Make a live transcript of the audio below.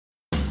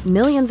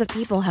Millions of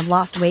people have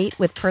lost weight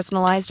with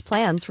personalized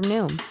plans from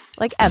Noom.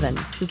 Like Evan,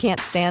 who can't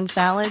stand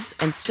salads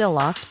and still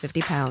lost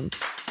 50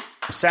 pounds.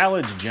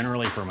 Salads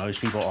generally for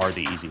most people are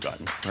the easy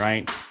button,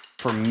 right?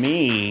 For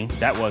me,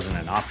 that wasn't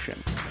an option.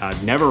 I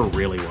never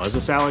really was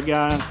a salad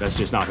guy. That's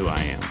just not who I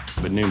am.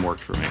 But Noom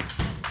worked for me.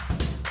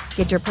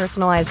 Get your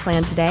personalized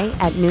plan today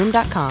at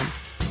Noom.com.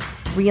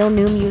 Real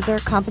Noom user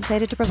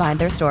compensated to provide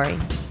their story.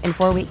 In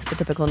 4 weeks, the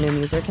typical Noom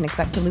user can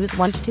expect to lose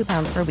 1 to 2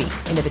 pounds per week.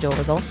 Individual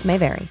results may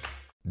vary.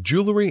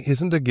 Jewelry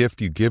isn't a gift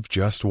you give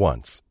just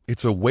once.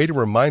 It's a way to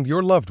remind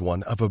your loved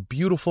one of a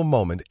beautiful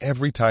moment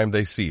every time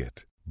they see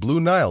it. Blue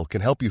Nile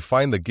can help you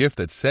find the gift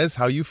that says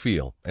how you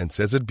feel and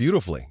says it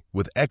beautifully,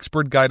 with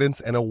expert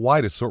guidance and a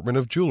wide assortment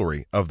of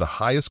jewelry of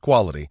the highest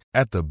quality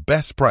at the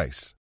best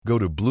price. Go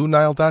to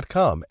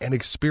BlueNile.com and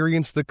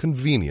experience the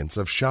convenience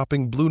of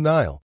shopping Blue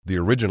Nile, the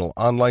original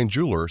online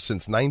jeweler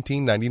since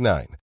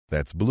 1999.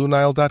 That's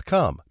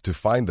BlueNile.com to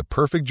find the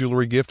perfect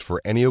jewelry gift for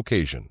any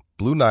occasion.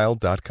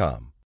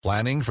 BlueNile.com.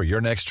 Planning for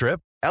your next trip?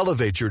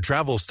 Elevate your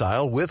travel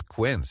style with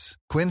Quince.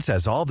 Quince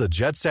has all the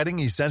jet-setting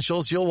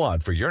essentials you'll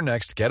want for your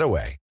next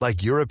getaway,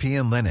 like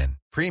European linen,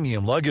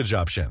 premium luggage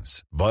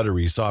options,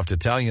 buttery soft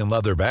Italian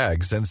leather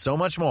bags, and so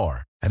much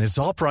more. And it's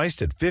all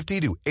priced at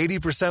 50 to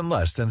 80%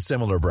 less than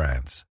similar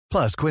brands.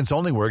 Plus, Quince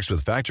only works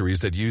with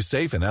factories that use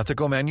safe and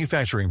ethical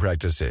manufacturing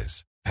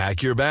practices.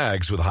 Pack your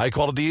bags with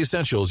high-quality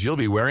essentials you'll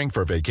be wearing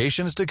for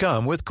vacations to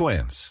come with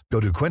Quince.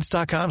 Go to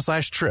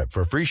quince.com/trip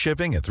for free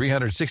shipping and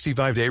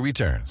 365-day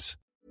returns.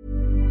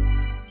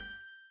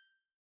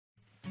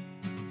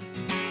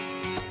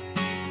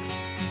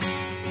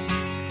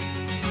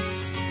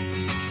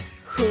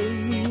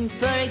 Sjung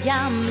för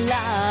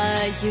gamla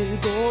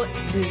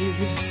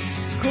Djurgården,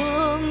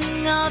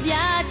 sjung av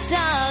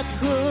hjärtat,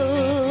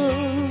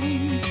 sjung.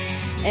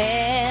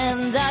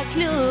 Enda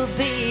klubb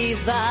i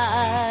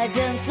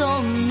världen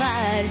som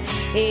är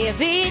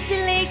evigt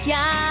lika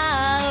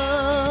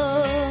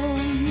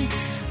ung.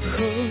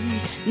 Sjung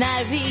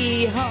när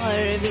vi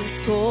har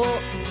vinst på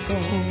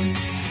gång,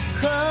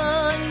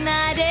 sjung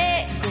när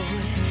det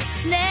går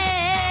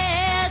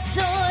snett.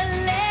 Så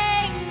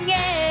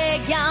länge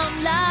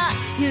gamla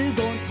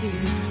Djurgården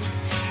finns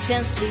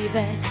känns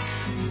livet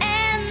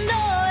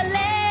ändå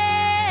lätt.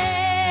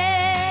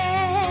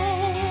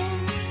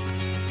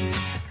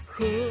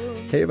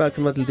 Hej och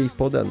välkomna till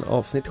DIF-podden,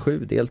 avsnitt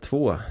 7, del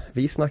 2.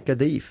 Vi snackar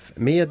DIF,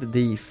 med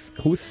DIF,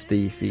 hos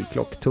DIF i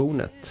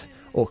Klocktornet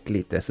och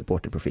lite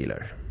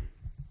supporterprofiler.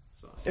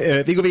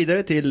 Vi går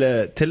vidare till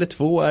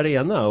Tele2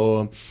 Arena,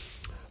 och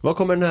vad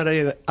kommer den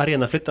här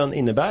arenaflyttan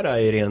innebära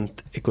i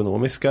rent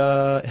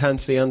ekonomiska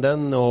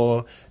hänseenden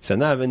och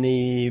sen även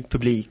i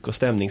publik och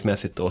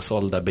stämningsmässigt och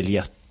sålda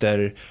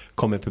biljetter?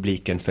 Kommer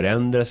publiken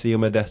förändras i och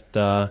med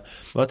detta?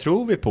 Vad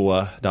tror vi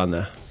på,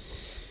 Danne?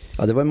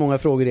 Ja, det var många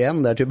frågor i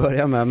en där till att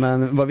börja med,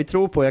 men vad vi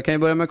tror på, jag kan ju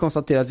börja med att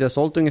konstatera att vi har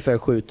sålt ungefär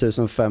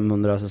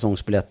 7500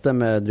 säsongsbiljetter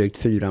med drygt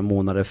 4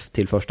 månader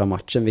till första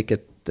matchen,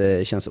 vilket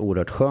känns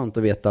oerhört skönt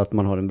att veta att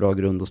man har en bra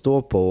grund att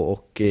stå på,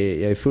 och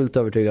jag är fullt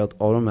övertygad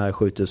att av de här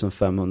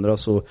 7500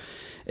 så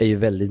är ju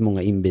väldigt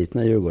många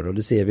inbitna i Djurgården, och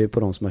det ser vi på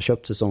de som har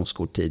köpt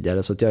säsongskort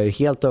tidigare, så att jag är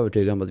helt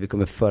övertygad om att vi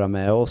kommer föra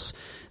med oss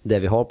det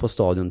vi har på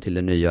stadion till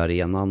den nya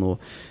arenan.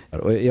 Och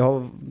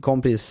jag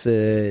kom precis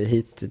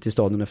hit till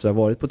stadion efter att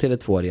ha varit på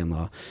Tele2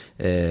 Arena,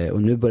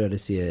 och nu börjar det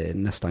se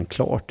nästan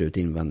klart ut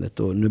invändigt,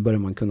 och nu börjar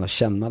man kunna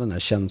känna den här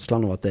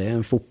känslan av att det är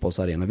en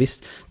fotbollsarena.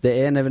 Visst,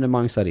 det är en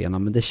evenemangsarena,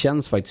 men det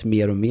känns faktiskt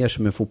mer och mer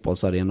som en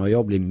fotbollsarena, och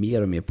jag blir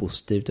mer och mer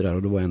positiv till det här,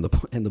 och det var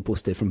ändå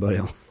positivt från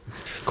början.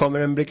 Kommer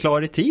den bli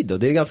klar i tid då?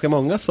 Det är ganska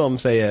många som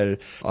säger,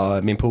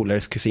 min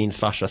polares kusins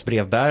farsas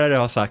brevbärare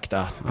har sagt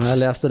att... Ja, jag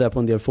läste det på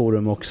en del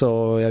forum också,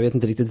 och jag vet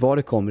inte riktigt var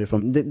det kommer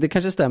ifrån. Det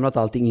kanske stämmer att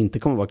allting inte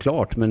kommer vara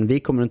klart, men vi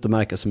kommer inte att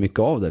märka så mycket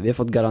av det. Vi har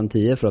fått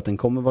garantier för att den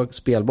kommer vara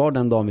spelbar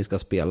den dagen vi ska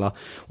spela,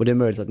 och det är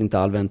möjligt att inte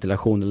all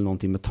ventilation eller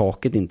någonting med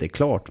taket inte är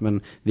klart,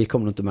 men vi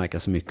kommer inte att märka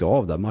så mycket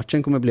av det.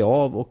 Matchen kommer bli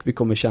av, och vi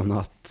kommer känna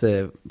att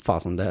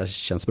fasen, det här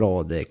känns bra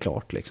och det är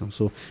klart liksom.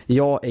 Så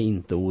jag är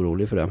inte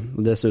orolig för det.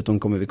 Och dessutom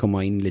kommer vi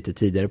komma in lite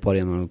tidigare på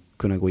arenan och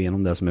kunna gå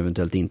igenom det som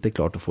eventuellt inte är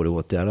klart och få det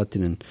åtgärdat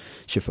till den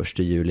 21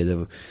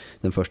 juli,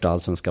 den första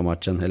allsvenska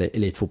matchen, eller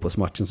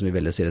elitfotbollsmatchen som vi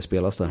väljer se det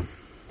spelas där.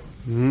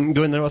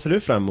 Gunnar, vad ser du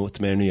fram emot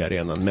med den nya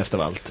arenan mest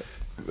av allt?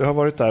 Jag har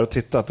varit där och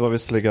tittat, det var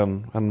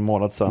visserligen en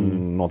månad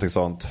sedan, någonting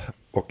sånt.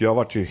 Och jag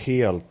varit ju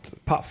helt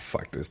paff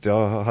faktiskt.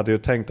 Jag hade ju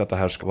tänkt att det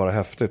här ska vara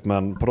häftigt,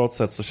 men på något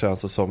sätt så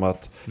känns det som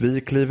att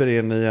vi kliver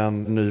in i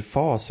en ny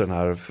fas i den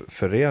här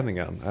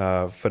föreningen.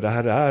 För det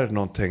här är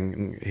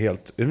någonting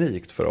helt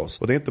unikt för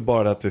oss. Och det är inte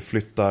bara att vi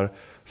flyttar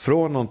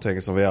från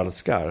någonting som vi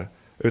älskar,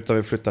 utan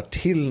vi flyttar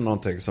till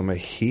någonting som är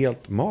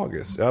helt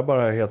magiskt. Jag är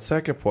bara helt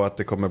säker på att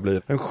det kommer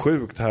bli en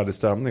sjukt härlig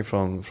stämning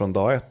från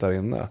dag ett där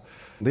inne.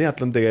 Det är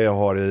egentligen det jag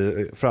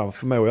har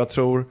framför mig, och jag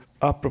tror,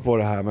 apropå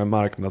det här med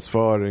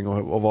marknadsföring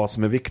och vad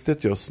som är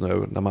viktigt just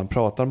nu när man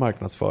pratar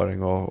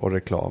marknadsföring och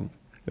reklam.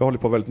 Jag håller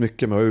på väldigt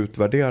mycket med att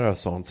utvärdera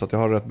sånt, så att jag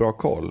har rätt bra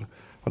koll.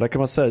 Och där kan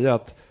man säga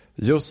att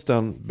just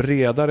den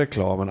breda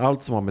reklamen,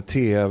 allt som har med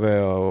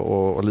tv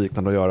och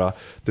liknande att göra,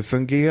 det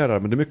fungerar,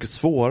 men det är mycket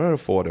svårare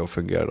att få det att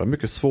fungera. Det är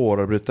mycket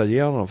svårare att bryta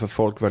igenom, för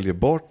folk väljer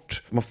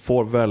bort. Man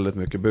får väldigt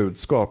mycket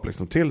budskap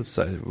liksom till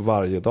sig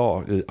varje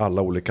dag i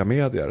alla olika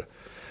medier.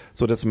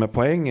 Så det som är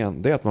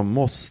poängen, det är att man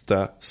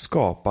måste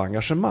skapa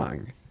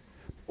engagemang.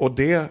 Och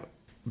det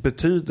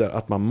betyder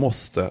att man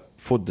måste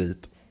få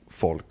dit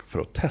folk för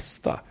att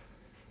testa.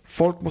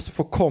 Folk måste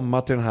få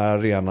komma till den här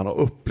arenan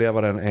och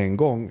uppleva den en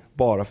gång,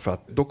 bara för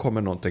att då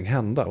kommer någonting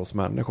hända hos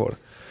människor.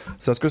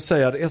 Så jag skulle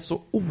säga att det är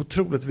så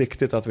otroligt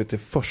viktigt att vi till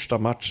första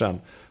matchen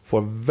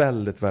får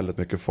väldigt, väldigt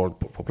mycket folk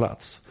på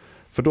plats.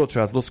 För då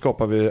tror jag att då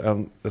skapar vi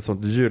ett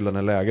sånt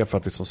gyllene läge för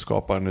att liksom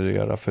skapa en ny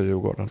era för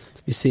Djurgården.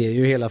 Vi ser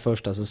ju hela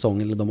första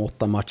säsongen, eller de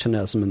 8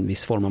 matcherna, som en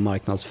viss form av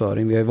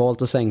marknadsföring. Vi har ju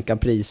valt att sänka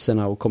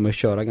priserna och kommer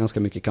köra ganska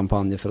mycket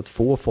kampanjer för att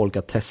få folk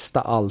att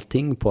testa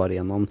allting på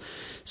arenan.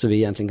 Så vi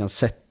egentligen kan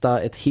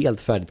sätta ett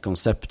helt färdigt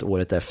koncept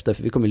året efter.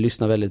 För vi kommer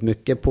lyssna väldigt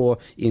mycket på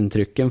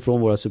intrycken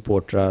från våra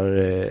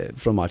supportrar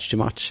från match till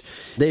match.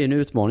 Det är ju en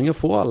utmaning att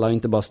få alla,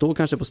 inte bara stå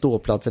kanske på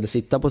ståplats eller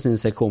sitta på sin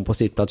sektion på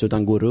sittplats,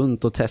 utan gå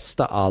runt och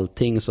testa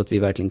allting så att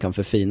vi verkligen kan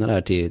förfina det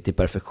här till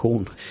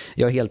perfektion.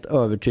 Jag är helt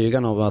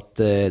övertygad om att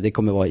det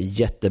kommer vara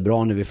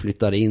jättebra när vi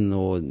flyttar in,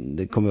 och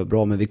det kommer vara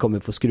bra, men vi kommer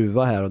få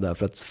skruva här och där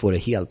för att få det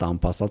helt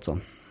anpassat så.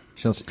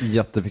 Känns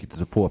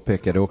jätteviktigt att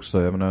påpeka det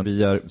också. Jag menar,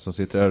 vi som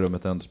sitter i det här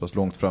rummet ändå så pass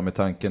långt fram i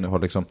tanken och har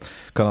liksom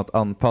kunnat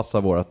anpassa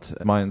vårt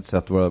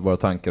mindset, våra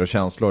tankar och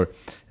känslor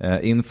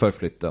inför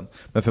flytten.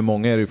 Men för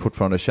många är det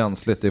fortfarande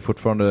känsligt. Det är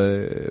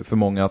fortfarande för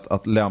många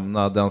att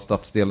lämna den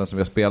stadsdelen som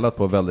vi har spelat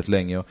på väldigt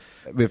länge. Och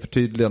vi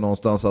förtydligar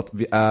någonstans att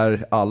vi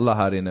är alla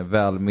här inne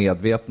väl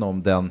medvetna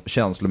om den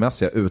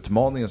känslomässiga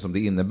utmaningen som det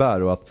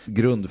innebär, och att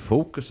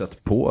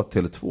grundfokuset på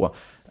Tele2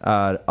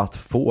 är att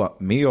få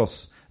med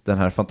oss den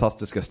här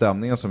fantastiska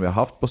stämningen som vi har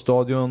haft på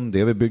stadion,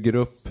 det vi bygger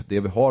upp, det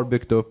vi har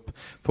byggt upp,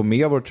 få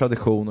med vår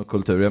tradition och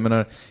kultur. Jag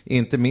menar,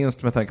 inte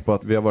minst med tanke på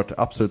att vi har varit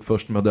absolut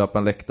först med att döpa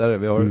en läktare.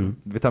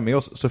 Vi tar med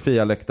oss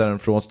Sofia-läktaren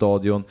från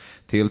stadion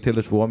till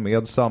Tele2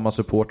 med samma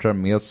supportrar,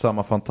 med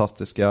samma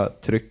fantastiska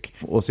tryck.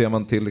 Och ser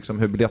man till liksom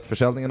hur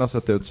biljettförsäljningen har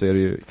sett ut, så är det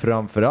ju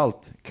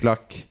framförallt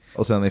klack.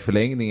 Och sen i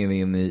förlängningen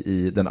in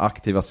i den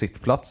aktiva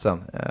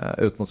sittplatsen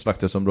ut mot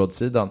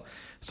slakthusområdessidan,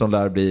 som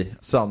lär bli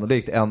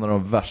sannolikt en av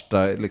de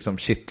värsta liksom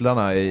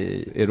kittlarna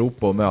i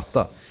Europa att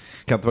möta.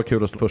 Kan inte vara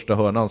kul att slå första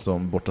hörnan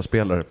som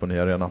bortaspelare på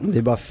nya arenan. Det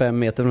är bara 5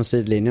 meter från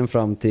sidlinjen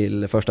fram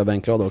till första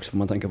bänkrad också, får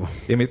man tänka på.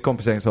 I mitt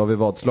kompisgäng så har vi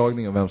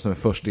vadslagning om vem som är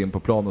först in på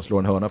plan och slår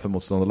en hörna för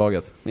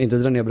motståndarlaget. Inte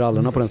dra ner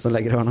brallorna på den som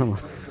lägger hörnan.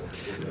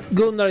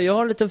 Gunnar, jag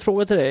har en liten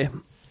fråga till dig.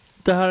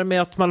 Det här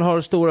med att man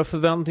har stora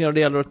förväntningar och det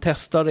gäller att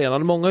testa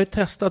arenan. Många har ju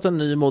testat en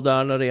ny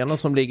modern arena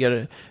som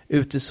ligger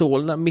ute i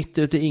Solna, mitt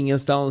ute i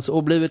ingenstans,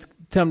 och blivit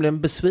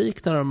tämligen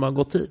besvikna när de har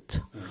gått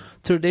hit.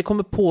 Tror du det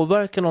kommer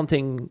påverka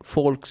någonting,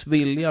 folks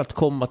vilja att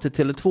komma till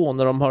Tele2,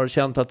 när de har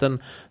känt att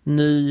en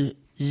ny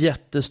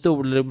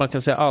jättestor, eller man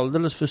kan säga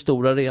alldeles för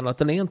stor arena, att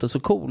den är inte så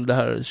cool, det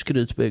här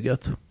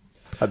skrytbygget?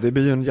 Ja, det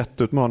blir ju en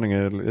jätteutmaning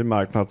i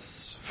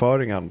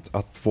marknadsföringen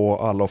att få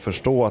alla att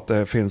förstå att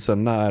det finns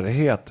en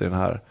närhet i den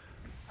här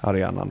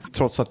arenan.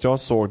 Trots att jag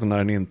såg den när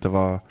den inte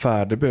var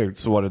färdigbyggd,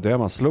 så var det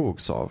man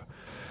slogs av.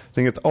 Det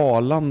är inget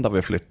Arlanda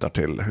vi flyttar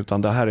till,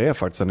 utan det här är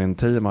faktiskt en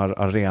intim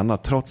arena,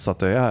 trots att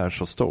det är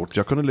så stort.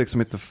 Jag kunde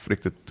liksom inte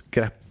riktigt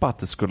greppa att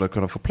det skulle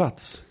kunna få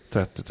plats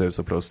 30 000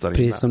 plus där inne.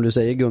 Precis som du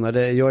säger, Gunnar,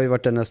 jag har ju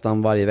varit där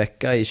nästan varje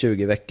vecka i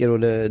 20 veckor, och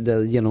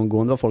det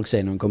genomgående vad folk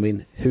säger när de kommer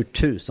in, hur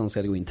tusan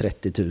ska det gå in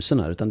 30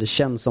 000 här, utan det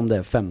känns som det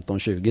är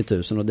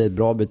 15-20 000, och det är ett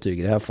bra betyg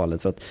i det här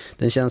fallet, för att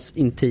den känns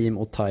intim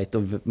och tight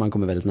och man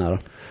kommer väldigt nära.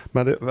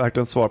 Men det är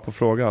verkligen svar på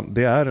frågan,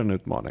 det är en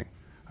utmaning.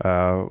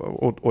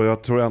 Och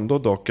jag tror ändå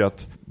dock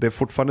att det är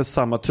fortfarande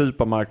samma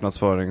typ av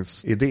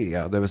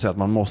marknadsföringsidé. Det vill säga att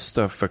man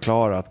måste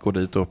förklara att gå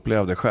dit och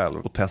uppleva det själv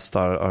och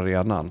testa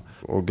arenan.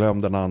 Och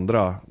glöm den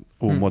andra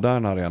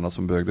omoderna arena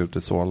som byggde ut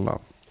i Solna.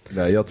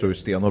 Jag tror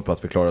stenhårt på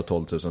att vi klarar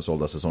 12 000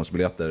 sålda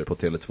säsongsbiljetter på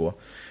Tele2. Och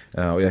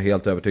jag är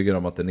helt övertygad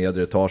om att det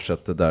nedre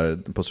etaget där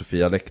på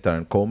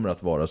Sofia-läktaren kommer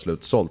att vara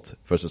slutsålt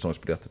för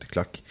säsongsbiljetter till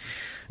klack.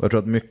 Och jag tror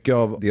att mycket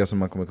av det som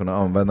man kommer kunna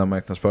använda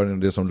marknadsföringen och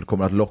det som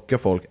kommer att locka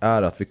folk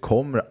är att vi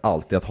kommer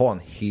alltid att ha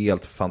en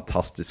helt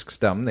fantastisk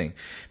stämning.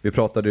 Vi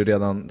pratade ju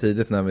redan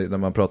tidigt när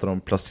man pratade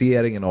om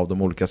placeringen av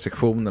de olika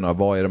sektionerna.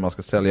 Vad är det man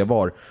ska sälja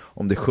var?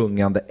 Om det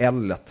sjungande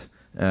L-et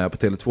på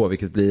Tele2,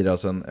 vilket blir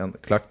alltså en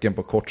klacken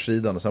på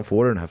kortsidan, och sen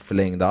får du den här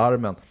förlängda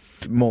armen.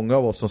 Många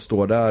av oss som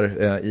står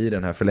där i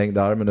den här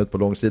förlängda armen ut på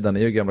långsidan är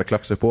ju gamla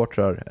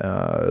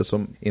klacksupportrar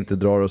som inte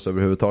drar oss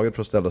överhuvudtaget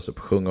för att ställa sig upp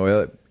och sjunga, och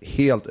jag är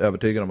helt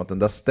övertygad om att den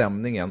där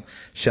stämningen,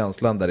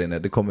 känslan där inne,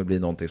 det kommer bli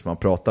någonting som man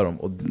pratar om.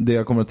 Och det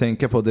jag kommer att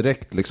tänka på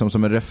direkt liksom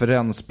som en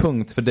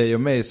referenspunkt för dig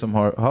och mig som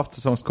har haft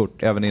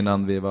säsongskort även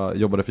innan vi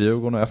jobbade för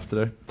Djurgården och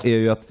efter, är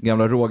ju att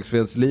gamla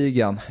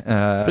Rågsvedsligan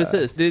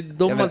precis, det är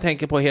de man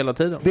tänker på hela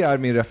tiden. Det är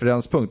min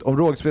referenspunkt. Om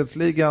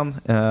Rågsvedsligan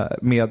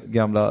med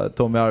gamla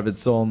Tommy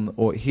Arvidsson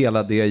och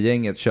hela det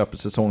gänget köper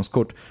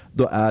säsongskort,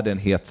 då är det en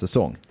het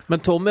säsong. Men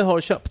Tommy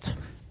har köpt.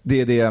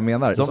 Det är det jag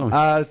menar. De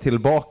är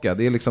tillbaka.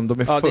 Det är liksom, det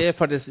är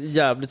faktiskt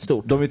jävligt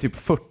stort. De är typ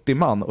 40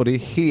 man och det är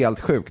helt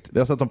sjukt.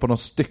 Jag har sett dem på någon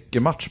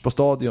styckematch på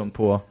stadion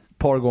på ett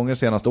par gånger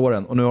senaste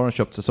åren. Och nu har de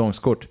köpt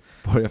säsongskort.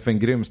 Börjar för en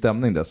grym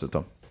stämning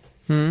dessutom.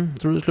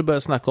 Jag tror du skulle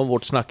börja snacka om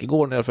vårt snack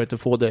igår när jag försökte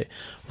få dig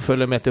att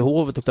följa med till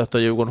Hovet och stötta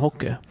Djurgården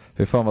Hockey.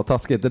 Hur fan vad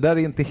taskigt. Det där är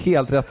inte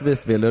helt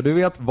rättvist, Wille. Du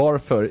vet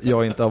varför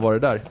jag inte har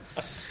varit där.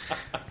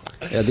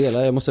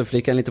 Jag måste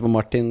flika lite på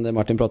Martin.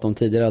 Martin pratade om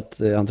tidigare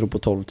att han tror på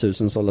 12 000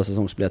 sålda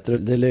säsongsbiljetter.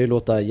 Det lär ju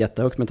låta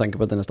jättehögt med tanke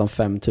på att det är nästan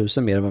 5 000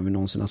 mer än vad vi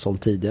någonsin har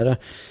sålt tidigare.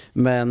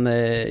 Men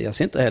jag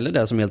ser inte heller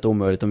det som helt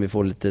omöjligt om vi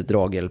får lite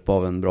draghjälp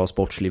av en bra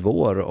sportslig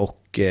vår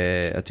och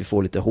att vi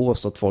får lite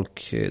hås och att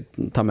folk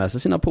tar med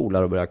sig sina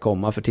polare och börjar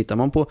komma. För tittar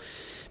man på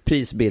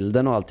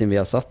prisbilden och allting vi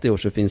har satt i år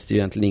så finns det ju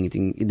egentligen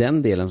ingenting i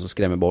den delen som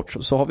skrämmer bort.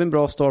 Så har vi en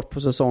bra start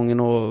på säsongen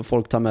och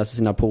folk tar med sig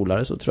sina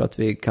polare så tror jag att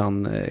vi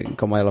kan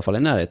komma i alla fall i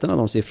närheten av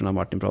de siffrorna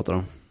Martin pratar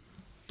om.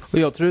 Och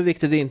jag tror det är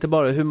viktigt inte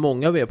bara hur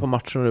många vi är på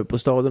matchen nu på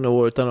stadion i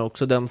år utan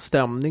också den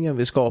stämningen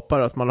vi skapar,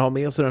 att man har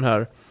med sig den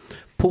här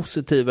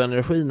positiva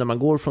energin när man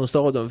går från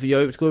stadion. För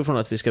jag utgår ifrån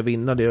att vi ska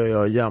vinna, det gör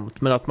jag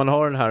jämt. Men att man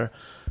har den här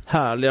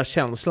härliga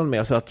känslan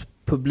med sig att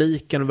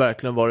publiken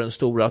verkligen var den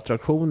stora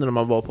attraktionen när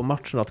man var på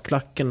matchen. Att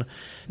klacken,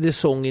 det är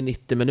sång i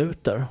 90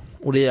 minuter.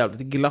 Och det är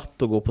jävligt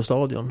glatt att gå på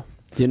stadion.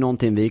 Det är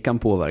någonting vi kan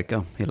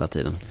påverka hela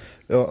tiden.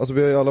 Ja, alltså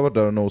vi har ju alla varit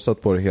där och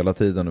nosat på det hela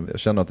tiden. Jag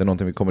känner att det är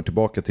någonting vi kommer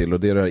tillbaka till. Och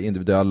det är det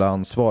individuella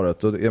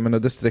ansvaret. Och jag menar,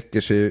 det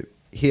sträcker sig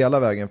hela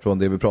vägen från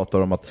det vi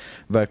pratar om att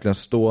verkligen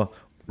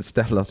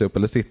ställa sig upp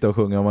eller sitta och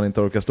sjunga om man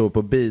inte orkar stå upp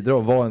och bidra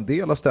och vara en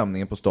del av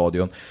stämningen på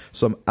stadion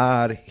som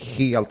är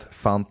helt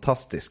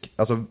fantastisk.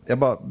 Alltså jag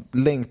bara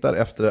längtar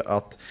efter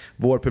att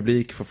vår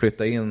publik får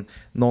flytta in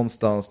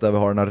någonstans där vi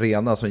har en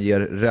arena som ger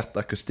rätt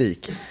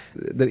akustik.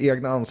 Det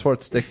egna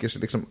ansvaret sträcker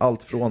sig liksom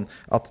allt från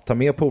att ta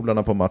med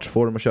polarna på match,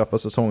 få dem att köpa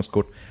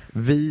säsongskort.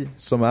 Vi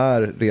som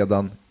är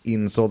redan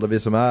insålda, vi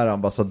som är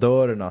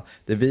ambassadörerna,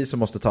 det är vi som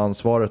måste ta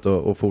ansvaret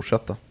och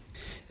fortsätta.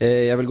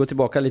 Jag vill gå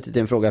tillbaka lite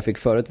till en fråga jag fick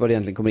förut, vad det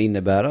egentligen kommer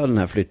innebära den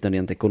här flytten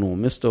rent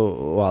ekonomiskt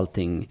och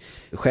allting.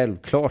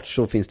 Självklart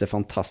så finns det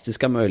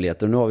fantastiska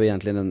möjligheter. Nu har vi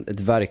egentligen ett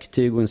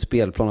verktyg och en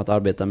spelplan att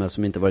arbeta med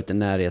som inte varit i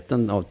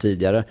närheten av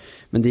tidigare.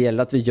 Men det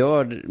gäller att vi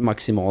gör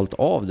maximalt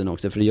av den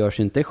också, för det görs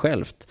inte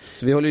självt.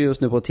 Vi håller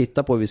just nu på att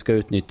titta på hur vi ska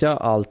utnyttja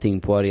allting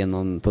på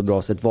arenan på ett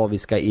bra sätt. Vad vi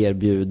ska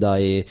erbjuda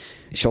i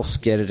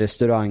kiosker,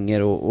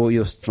 restauranger och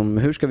just från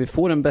hur ska vi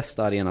få den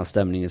bästa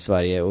arenastämningen i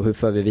Sverige och hur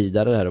för vi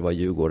vidare det här och vara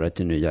Djurgårdare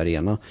till ny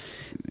arena.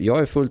 Jag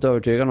är fullt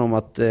övertygad om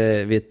att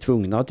vi är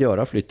tvungna att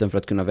göra flytten för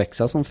att kunna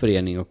växa som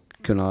förening och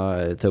kunna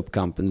ta upp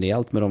kampen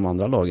rejält med de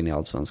andra lagen i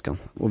Allsvenskan.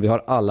 Och vi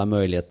har alla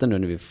möjligheter nu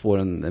när vi får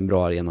en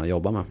bra arena att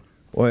jobba med.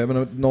 Och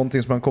även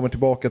någonting som man kommer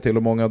tillbaka till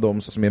och många av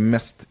dem som är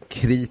mest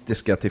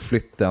kritiska till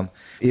flytten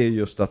är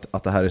just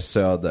att det här är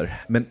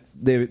söder. Men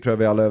det tror jag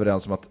vi alla är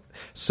överens om att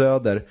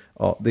söder,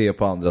 ja, det är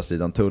på andra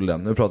sidan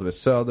tullen. Nu pratar vi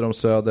söder om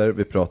söder,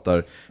 vi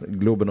pratar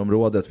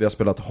Globenområdet, vi har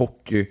spelat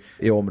hockey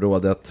i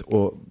området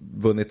och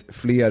vunnit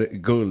fler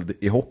guld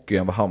i hockey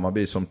än vad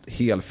Hammarby som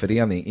hel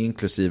förening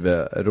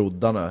inklusive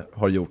roddarna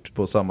har gjort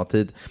på samma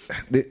tid.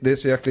 Det är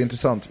så jäkla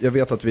intressant. Jag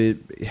vet att vi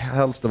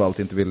helst av allt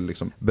inte vill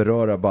liksom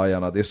beröra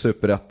Bajarna. Det är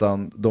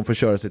superettan, de får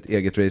köra sitt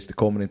eget race, det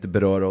kommer inte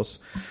beröra oss.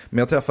 Men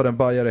jag träffade en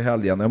bajare i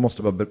helgen och jag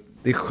måste bara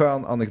det är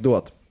skön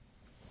anekdot.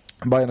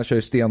 Bajarna kör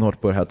ju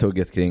stenhårt på det här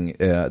tugget kring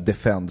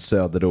defend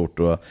söderort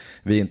och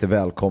vi är inte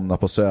välkomna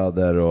på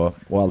söder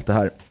och allt det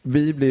här.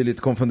 Vi blir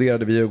lite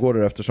konfunderade vi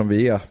Djurgårdare eftersom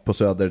vi är på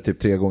söder typ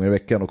 3 gånger i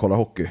veckan och kollar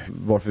hockey.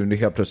 Varför vi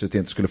helt plötsligt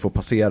inte skulle få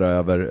passera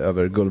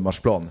över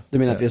Gullmarsplan. Du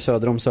menar att vi är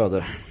söder om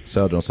söder?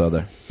 Söder om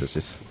söder,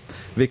 precis.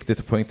 Viktigt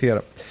att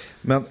poängtera.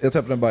 Men jag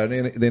träffade en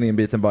Bajer, det är en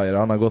inbiten Bajer.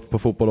 Han har gått på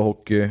fotboll och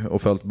hockey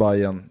och följt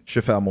Bayern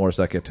 25 år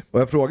säkert. Och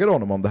jag frågade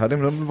honom om det här.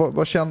 Men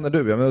vad känner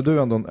du? Jag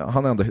menar,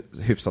 han är ändå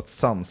hyfsat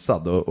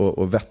sansad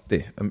och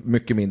vettig.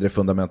 Mycket mindre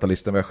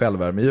fundamentalist än vad jag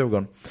själv är med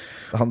Djurgården.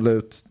 Han la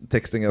ut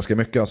texten ganska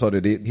mycket. Han sa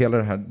hela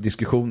den här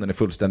diskussionen är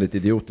fullständigt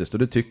idiotiskt. Och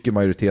det tycker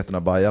majoriteten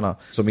av Bajarna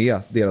som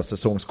är deras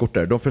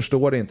säsongskortare. De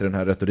förstår inte den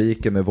här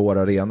retoriken med vår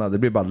arena. Det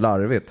blir bara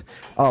larvigt.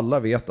 Alla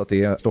vet att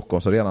det är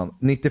Stockholmsarenan.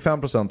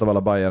 95% av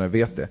alla Bajarna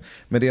vet det.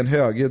 Men det är en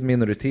högljudd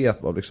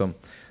minoritet av liksom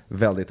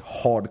väldigt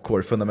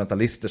hardcore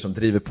fundamentalister som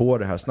driver på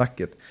det här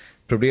snacket.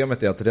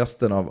 Problemet är att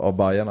resten av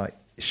Bajarna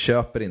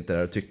köper inte det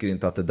här och tycker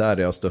inte att det där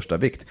är av största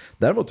vikt.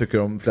 Däremot tycker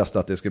de flesta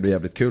att det ska bli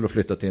jävligt kul att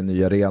flytta till en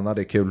ny arena.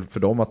 Det är kul för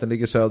dem att den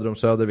ligger söder om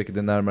söder, vilket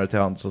är närmare till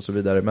hands och så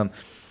vidare. Men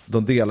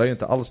de delar ju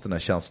inte alls den här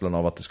känslan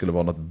av att det skulle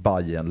vara något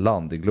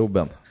Bajenland i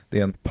Globen. Det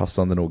är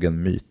passande nog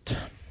en myt.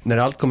 När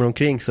allt kommer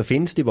omkring så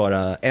finns det ju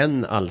bara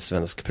en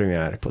allsvensk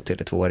premiär på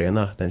Tele2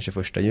 Arena den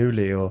 21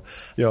 juli och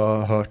jag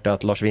har hört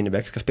att Lars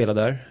Winnerbäck ska spela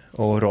där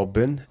och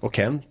Robin och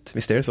Kent,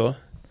 visst är det så?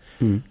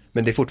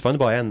 Men det är fortfarande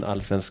bara en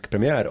allsvensk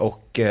premiär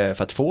och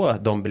för att få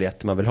de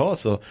biljetter man vill ha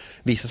så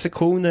vissa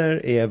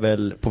sektioner är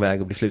väl på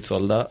väg att bli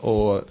slutsålda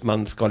och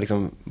man ska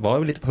liksom vara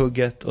lite på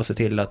hugget och se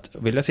till att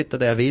vill jag sitta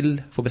där jag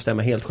vill, få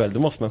bestämma helt själv, då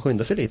måste man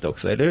skynda sig lite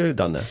också, eller hur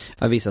Danne?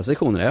 Ja, vissa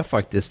sektioner är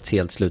faktiskt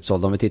helt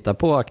slutsålda. Om vi tittar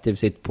på aktiv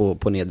sitt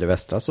på nedre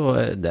västra så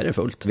där är det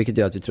fullt, vilket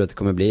gör att vi tror att det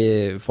kommer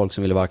bli folk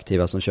som vill vara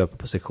aktiva som köper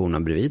på sektionerna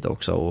bredvid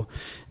också och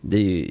det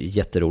är ju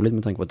jätteroligt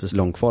med tanke på att det är så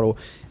långt kvar och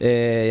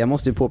jag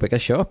måste ju påpeka,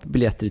 köp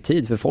biljetter i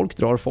tid för folk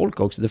drar folk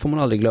också, det får man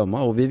aldrig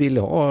glömma och vi vill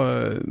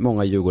ha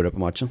många djurgårdare på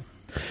matchen.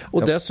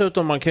 Och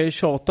dessutom, man kan ju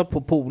tjata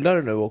på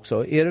polare nu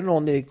också. Är det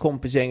någon i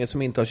kompisgänget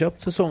som inte har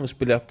köpt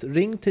säsongsbiljett,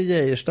 ring till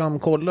Geijerstam,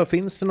 kolla,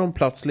 finns det någon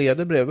plats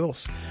ledig bredvid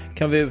oss?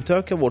 Kan vi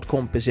utöka vårt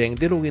kompisgäng?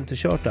 Det är nog inte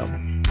kört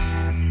än.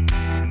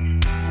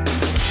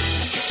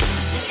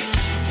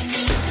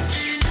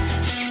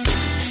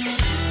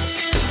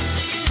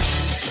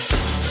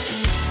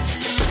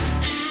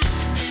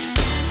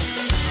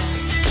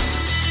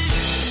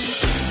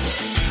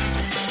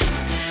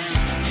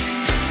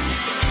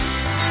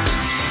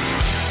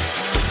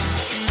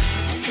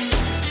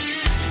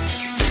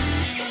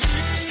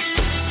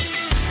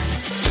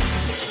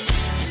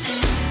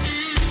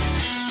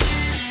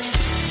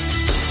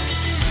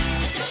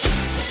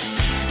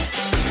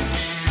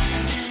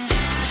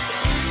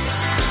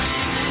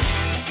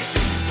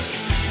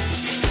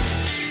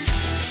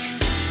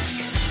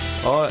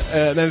 Ja,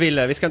 men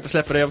Ville, vi ska inte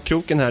släppa dig av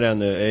kroken här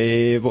ännu.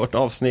 I vårt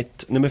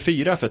avsnitt nummer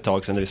 4 för ett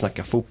tag sedan när vi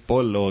snackade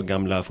fotboll och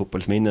gamla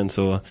fotbollsminnen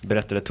så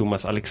berättade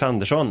Thomas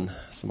Alexandersson,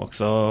 som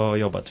också har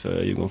jobbat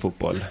för Djurgården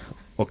Fotboll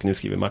och nu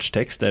skriver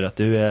matchtexter, att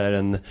du är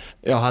en...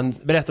 Ja, han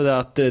berättade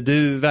att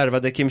du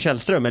värvade Kim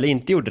Källström, eller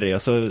inte gjorde det,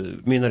 och så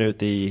mynnar det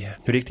ut i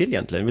hur det gick till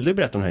egentligen. Vill du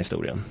berätta om den här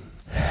historien?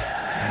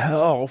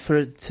 Ja,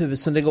 för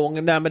 1000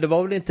 gånger. Nej, men det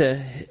var väl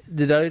inte...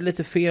 Det där är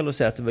lite fel att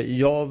säga att det var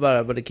jag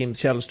värvade Kim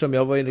Källström.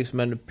 Jag var ju liksom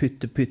en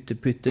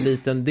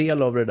pytteliten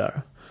del av det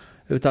där.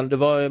 Utan det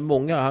var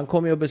många. Han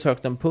kom ju och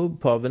besökte en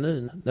pub på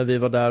Avenyn när vi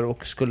var där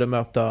och skulle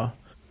möta...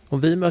 Om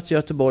vi mötte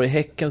Göteborg i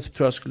Häcken så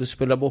tror jag skulle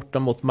spela borta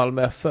mot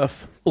Malmö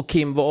FF. Och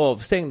Kim var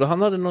avstängd och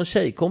han hade någon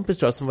tjejkompis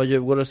tror jag som var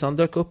djurgårdare, så han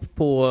dök upp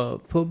på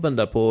puben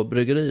där på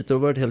bryggeriet och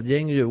det var ett helt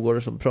gäng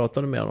djurgårdare som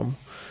pratade med honom.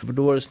 För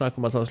då var det snack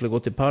om att han skulle gå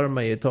till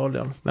Parma i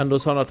Italien. Men då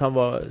sa han att han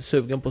var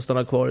sugen på att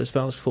stanna kvar i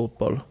svensk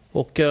fotboll.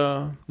 Och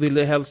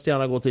ville helst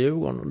gärna gå till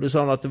Djurgården. Då sa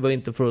han att det var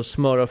inte för att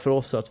smöra för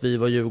oss att vi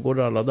var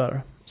djurgårdare alla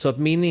där. Så att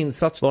min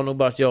insats var nog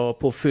bara att jag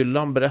på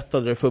fyllan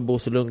berättade det för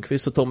Bosse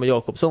Lundqvist och Tommy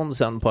Jakobsson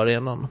sen på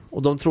arenan.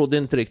 Och de trodde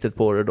inte riktigt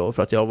på det då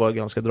för att jag var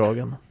ganska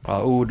dragen.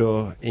 Ja, ord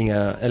och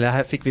inga... Eller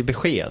här fick vi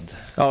besked.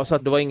 Ja, så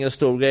att det var ingen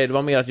stor grej. Det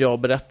var mer att jag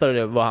berättade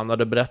det, vad han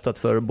hade berättat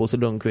för Bosse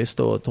Lundqvist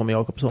och Tommy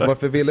Jakobsson.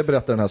 Varför ville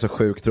berätta den här så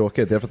sjukt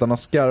tråkigt? Det är för att han har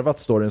skarvat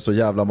storyn så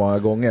jävla många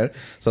gånger.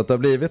 Så att det har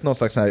blivit någon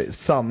slags här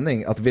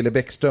sanning att Ville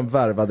Bäckström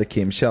värvade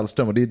Kim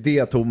Källström. Och det är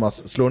det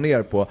Thomas slår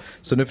ner på.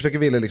 Så nu försöker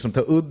Ville liksom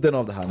ta udden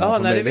av det här. Ja,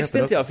 nej, det visste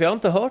inte jag. För jag har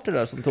inte hört det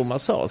där som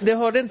Thomas sa. Det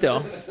hörde inte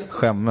jag.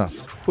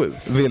 Skämmes.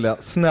 Sjukt. Ville,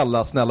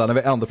 snälla, när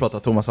vi ändå pratar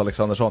Thomas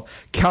Alexandersson.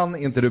 Kan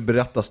inte du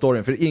berätta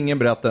storyn? För ingen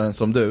berättar den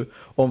som du.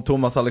 Om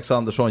Thomas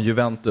Alexandersson,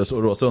 Juventus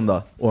och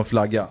Råsunda och en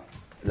flagga.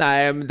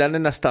 Nej, men den är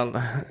nästan...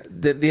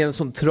 Det är en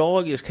sån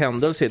tragisk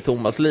händelse i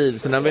Thomas liv.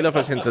 Så den vill jag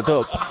faktiskt inte ta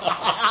upp.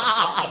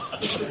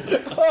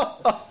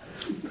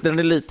 Den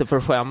är lite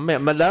för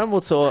skämmig. Men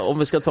däremot så, om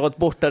vi ska ta ett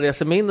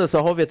bortareseminne så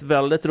har vi ett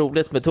väldigt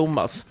roligt med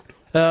Thomas.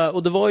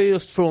 Och det var ju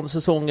just från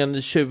säsongen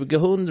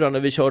 2000 när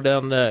vi körde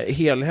en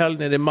helhelg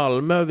nere i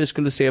Malmö. Vi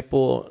skulle se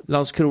på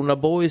Landskrona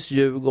Boys,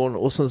 Djurgården,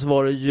 och sen så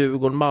var det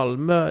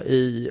Djurgården-Malmö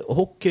i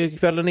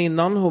hockeykvällen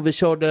innan. Och vi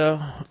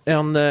körde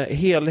en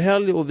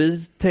helhelg och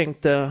vi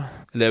tänkte,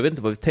 eller jag vet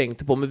inte vad vi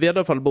tänkte på, men vi hade i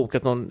alla fall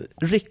bokat någon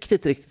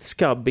riktigt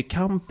skabbig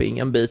camping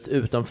en bit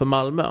utanför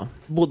Malmö.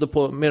 Bodde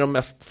på med de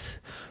mest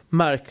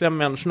märkliga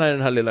människorna i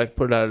den här lilla,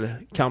 på det där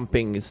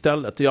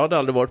campingstället. Jag hade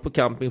aldrig varit på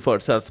camping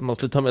förut så att man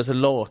skulle ta med sig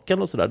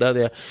lakan och sådär. Där är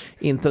det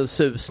inte en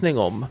susning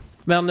om.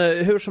 Men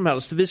hur som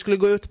helst, vi skulle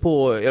gå ut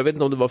på, jag vet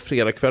inte om det var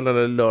fredagskvällen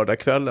eller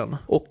lördagskvällen.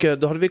 Och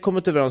då hade vi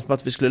kommit överens om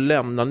att vi skulle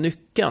lämna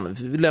nyckeln.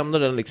 Vi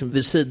lämnade den liksom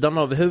vid sidan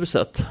av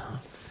huset.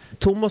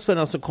 Thomas var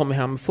den som kom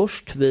hem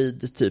först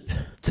vid typ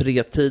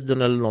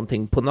 3-tiden eller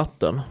någonting på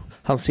natten.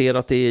 Han ser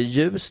att det är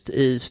ljust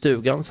i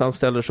stugan så han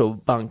ställer sig och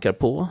bankar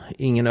på.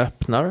 Ingen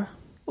öppnar.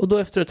 Och då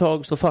efter ett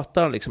tag så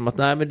fattar han liksom att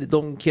nej, men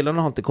de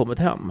killarna har inte kommit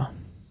hem.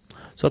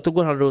 Så att då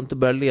går han runt och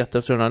börjar leta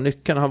efter den här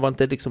nyckeln. Han var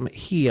inte liksom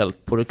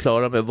helt på det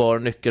klara med var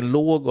nyckeln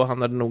låg och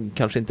han hade nog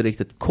kanske inte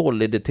riktigt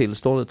koll i det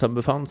tillståndet han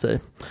befann sig.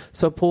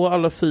 Så på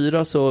alla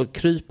fyra så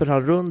kryper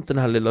han runt den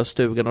här lilla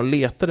stugan och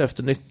letar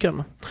efter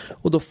nyckeln.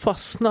 Och då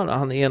fastnar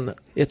han i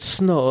ett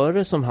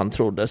snöre som han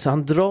trodde. Så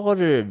han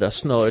drar i det där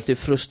snöret i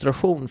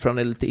frustration för han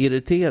är lite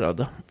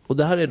irriterad. Och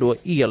det här är då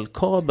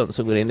elkabeln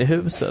som går in i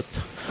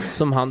huset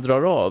som han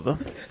drar av.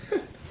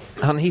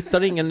 Han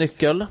hittar ingen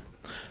nyckel.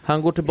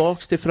 Han går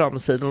tillbaks till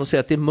framsidan och ser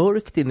att det är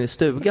mörkt inne i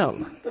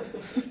stugan.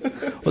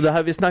 Och det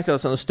här, vi snackar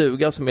alltså en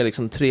stuga som är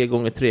liksom 3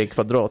 gånger 3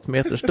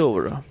 kvadratmeter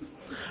stor.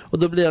 Och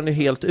då blir han ju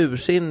helt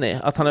ursinnig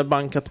att han har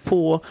bankat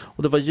på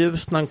och det var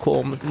ljus när han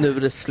kom, nu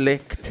är det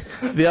släckt.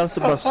 Vi har alltså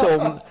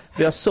bara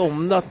vi har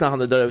somnat när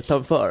han är där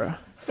utanför.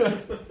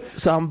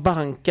 Så han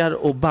bankar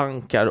och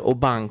bankar och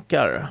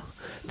bankar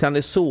till han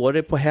är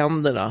sårig på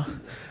händerna.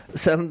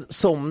 Sen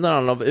somnar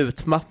han av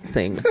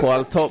utmattning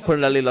på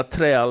den där lilla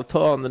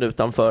träaltanen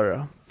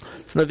utanför.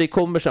 Så när vi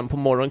kommer sen på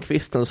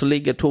morgonkvisten så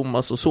ligger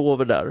Thomas och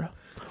sover där.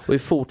 Och är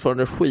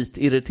fortfarande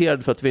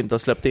skitirriterad för att vi inte har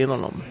släppt in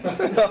honom.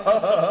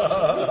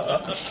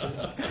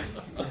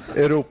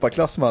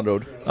 Europaklass med andra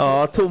ord.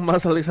 Ja,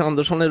 Thomas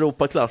Alexandersson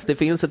Europaklass. Det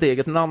finns ett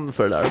eget namn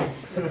för det där.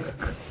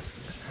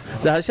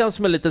 Det här känns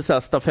som en lite så här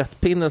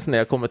stafettpinne när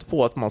jag kommit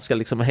på att man ska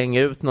liksom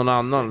hänga ut någon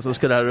annan, så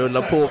ska det här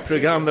rulla på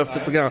program efter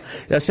program.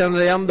 Jag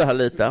känner igen det här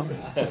lite.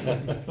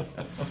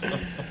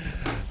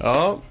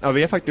 Ja,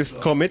 vi har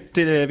faktiskt kommit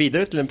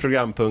vidare till en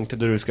programpunkt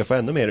där du ska få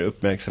ännu mer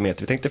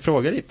uppmärksamhet. Vi tänkte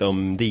fråga lite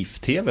om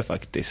DIF-TV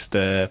faktiskt.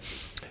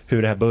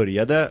 Hur det här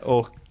började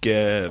och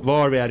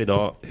var vi är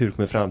idag, hur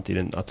kommer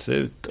framtiden att se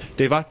ut?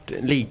 Det har varit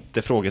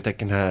lite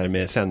frågetecken här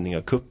med sändning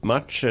av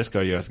cupmatcher. Ska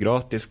det göras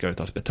gratis? Ska det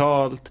tas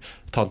betalt?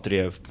 Tar inte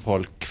det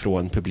folk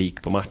från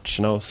publik på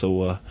matcherna och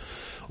så?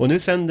 Och nu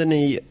sänder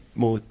ni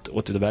mot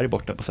Åtvidaberg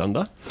borta på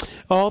söndag.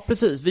 Ja,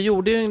 precis. Vi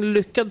gjorde en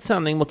lyckad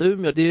sändning mot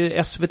Umeå. Det är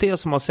ju SVT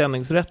som har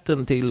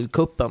sändningsrätten till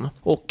kuppen.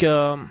 Och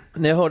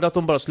när jag hörde att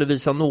de bara skulle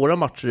visa några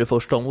matcher i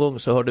första omgång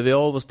så hörde vi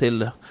av oss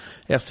till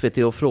SVT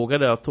och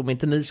frågade att om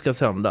inte ni ska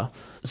sända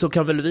så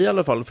kan väl vi i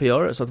alla fall få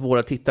göra det så att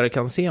våra tittare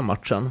kan se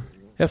matchen.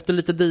 Efter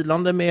lite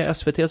dealande med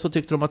SVT så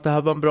tyckte de att det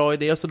här var en bra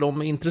idé, så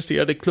de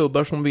intresserade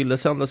klubbar som ville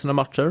sända sina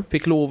matcher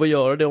fick lov att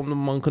göra det om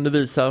man kunde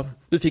visa.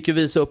 Vi fick ju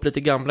visa upp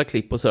lite gamla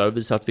klipp och så här och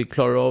visa att vi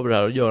klarar av det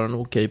här och göra en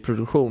okej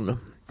produktion.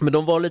 Men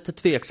de var lite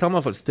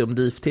tveksamma faktiskt om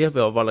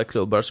DIF-TV av alla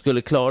klubbar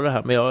skulle klara det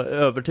här. Men jag är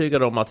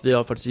övertygad om att vi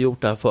har faktiskt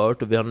gjort det här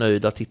förut och vi har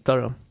nöjda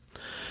tittare.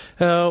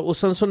 Och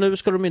sen så nu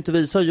ska de inte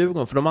visa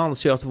Djurgården för de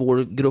anser att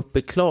vår grupp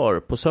är klar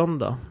på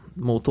söndag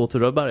mot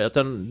Åtvidaberg. Att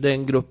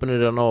den gruppen är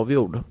redan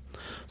avgjord.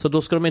 Så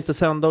då ska de inte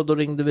sända och då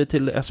ringde vi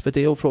till SVT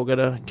och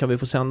frågade kan vi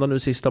få sända nu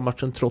sista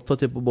matchen trots att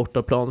det är på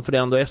bortaplan. För det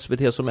är ändå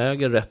SVT som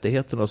äger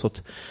rättigheterna så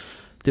att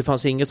det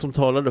fanns inget som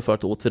talade för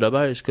att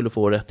Åtvidaberg skulle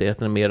få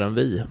rättigheterna mer än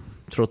vi.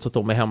 Trots att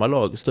de är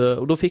hemmalag.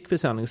 Och då fick vi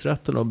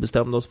sändningsrätten och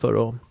bestämde oss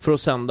för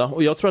att sända.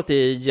 Och jag tror att det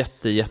är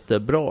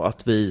jättebra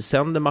att vi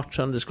sänder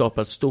matchen. Det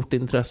skapar ett stort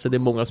intresse. Det är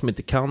många som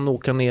inte kan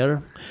åka ner.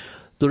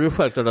 Då är det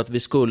självklart att vi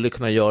skulle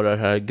kunna göra det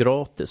här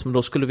gratis. Men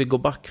då skulle vi gå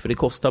back för det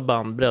kostar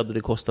bandbredd och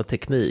det kostar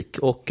teknik.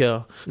 Och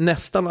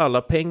nästan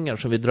alla pengar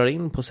som vi drar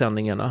in på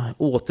sändningarna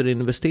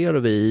återinvesterar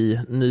vi i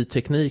ny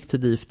teknik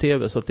till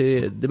DIF-TV. Så att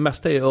det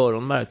mesta är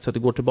öronmärkt så att det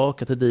går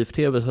tillbaka till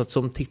DIF-TV. Så att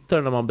som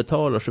tittare när man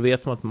betalar så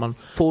vet man att man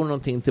får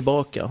någonting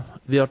tillbaka.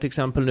 Vi har till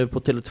exempel nu på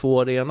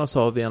Tele2 Arena så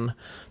har vi en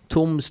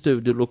tom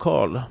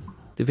studiolokal.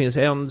 Det finns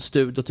en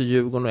studio till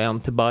Djurgården och en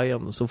till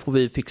Bayern. Så får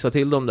vi fixa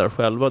till dem där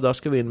själva. Där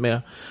ska vi in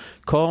med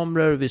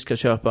kameror, vi ska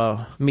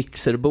köpa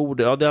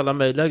mixerbord. Ja, det är alla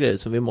möjliga grejer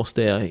som vi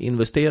måste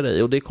investera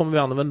i. Och det kommer vi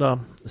använda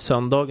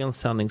söndagens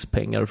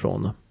sändningspengar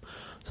från.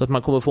 Så att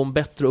man kommer få en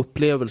bättre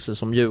upplevelse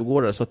som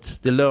djurgårdare. Så att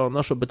det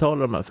lönar sig att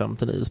betala de här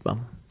 59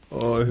 spänn.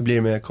 Och hur blir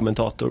det med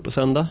kommentator på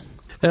söndag?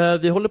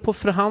 Vi håller på att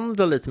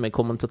förhandla lite med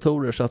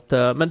kommentatorer så att,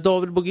 men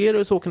David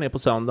Bogerius åker ner på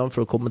söndagen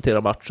för att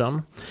kommentera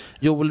matchen.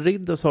 Joel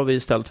Riddes har vi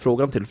ställt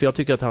frågan till för jag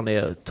tycker att han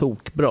är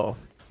tokbra.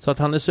 Så att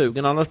han är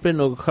sugen. Annars blir det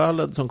nog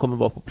Khaled som kommer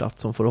vara på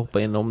plats som får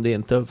hoppa in om det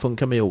inte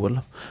funkar med Joel.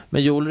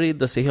 Men Joel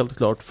Riddes är helt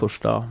klart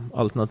första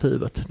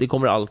alternativet. Det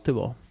kommer alltid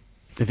vara.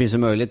 Det finns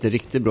en möjlighet till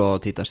riktigt bra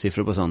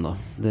tittarsiffror på söndag.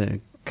 Det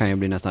kan ju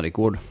bli nästan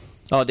rekord.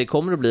 Ja, det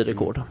kommer att bli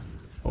rekord.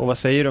 Och vad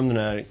säger du om den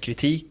här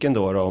kritiken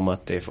då om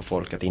att det får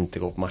folk att inte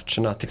gå på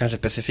matcherna? Att det kanske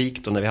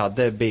specifikt då när vi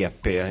hade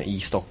BP i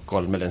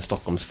Stockholm eller en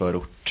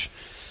Stockholmsförort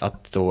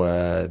att då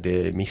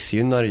det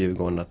missgynnar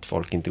Djurgården att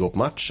folk inte går på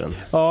matchen.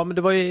 Ja, men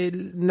det var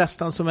ju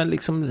nästan som en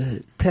liksom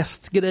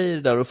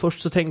testgrej där. Och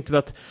först så tänkte vi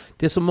att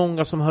det är så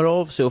många som hör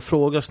av sig och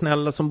frågar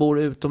snälla som bor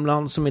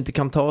utomlands som inte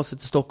kan ta sig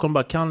till Stockholm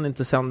bara kan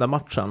inte sända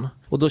matchen.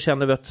 Och då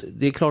känner vi att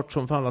det är klart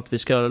som fan att vi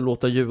ska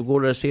låta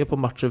Djurgårdare se på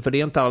matchen. För det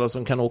är inte alla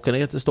som kan åka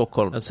ner till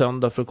Stockholm en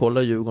söndag för att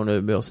kolla Djurgården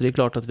Umeå. Så det är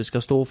klart att vi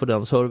ska stå för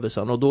den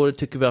servicen. Och då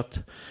tycker vi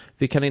att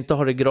vi kan inte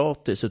ha det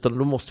gratis utan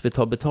då måste vi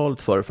ta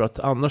betalt för att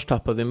annars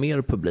tappar vi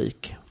mer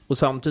publik. Och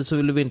samtidigt så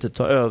ville vi inte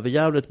ta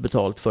överjävligt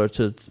betalt för det.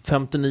 Så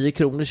 59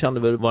 kronor kände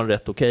vi var en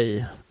rätt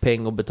okej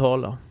peng att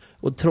betala.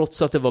 Och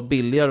trots att det var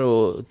billigare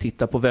att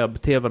titta på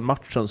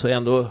webb-tv-matchen så är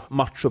ändå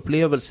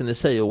matchupplevelsen i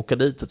sig att åka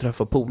dit och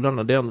träffa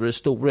polarna. Det är ändå det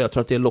stora. Jag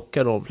tror att det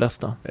lockar de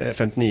flesta.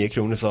 59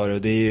 kronor sa du.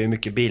 Det är ju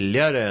mycket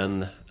billigare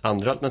än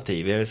andra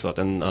alternativ. Är det så att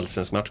en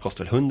allsvensk match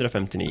kostar väl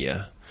 159?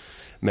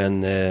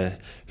 Men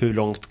hur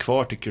långt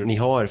kvar tycker du ni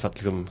har för att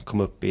liksom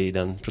komma upp i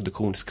den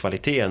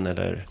produktionskvaliteten?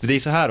 Eller? Det är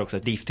så här också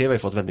att DIF-TV har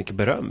fått väldigt mycket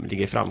beröm.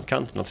 Ligger i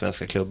framkant bland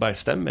svenska klubbar.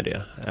 Stämmer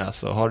det?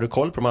 Alltså, har du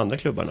koll på de andra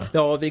klubbarna?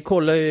 Ja, vi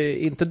kollar ju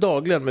inte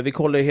dagligen men vi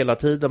kollar ju hela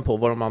tiden på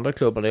vad de andra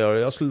klubbarna gör.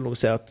 Jag skulle nog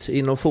säga att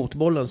inom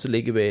fotbollen så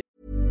ligger vi.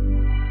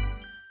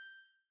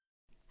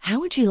 How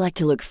would you like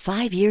to look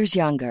 5 years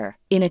younger?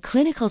 In a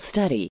clinical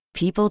study,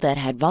 people that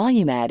had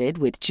volume added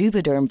with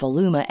Juvederm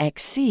Voluma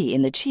XC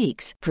in the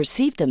cheeks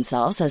perceived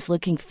themselves as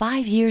looking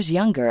 5 years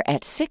younger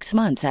at 6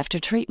 months after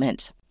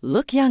treatment.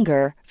 Look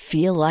younger,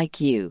 feel like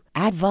you.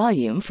 Add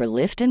volume for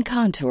lift and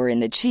contour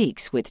in the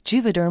cheeks with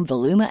Juvederm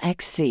Voluma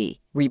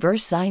XC.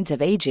 Reverse signs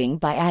of aging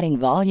by adding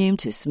volume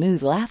to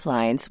smooth laugh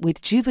lines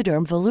with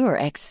Juvederm Volure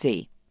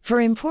XC. For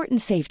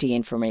important safety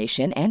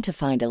information and to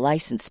find a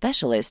licensed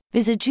specialist,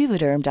 visit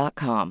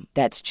Juvederm.com.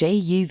 That's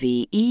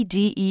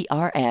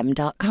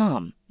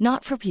JUVEDERM.com.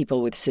 Not for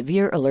people with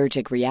severe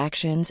allergic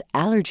reactions,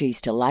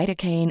 allergies to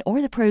lidocaine,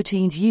 or the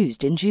proteins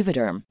used in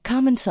Juvederm.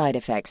 Common side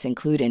effects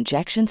include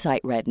injection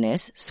site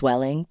redness,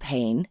 swelling,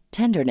 pain,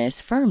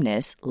 tenderness,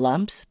 firmness,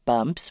 lumps,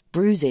 bumps,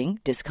 bruising,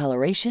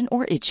 discoloration,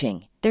 or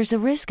itching. There's a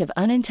risk of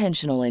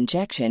unintentional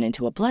injection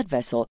into a blood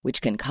vessel,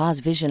 which can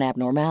cause vision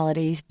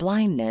abnormalities,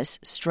 blindness,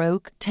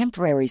 stroke,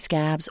 temporary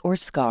scabs, or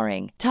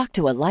scarring. Talk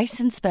to a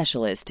licensed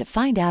specialist to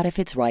find out if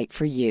it's right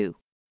for you.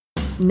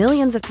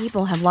 Millions of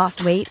people have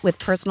lost weight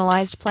with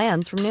personalized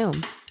plans from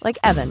Noom. Like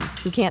Evan,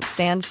 who can't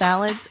stand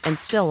salads and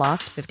still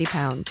lost 50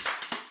 pounds.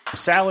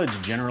 Salads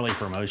generally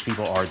for most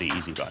people are the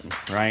easy button,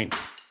 right?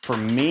 For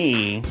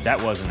me,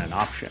 that wasn't an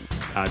option.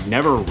 I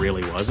never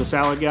really was a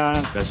salad guy.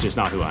 That's just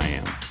not who I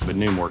am. But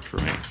Noom worked for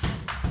me.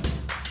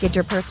 Get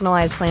your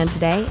personalized plan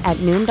today at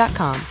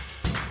Noom.com.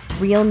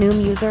 Real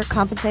Noom user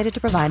compensated to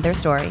provide their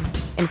story.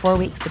 In 4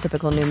 weeks, the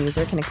typical Noom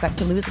user can expect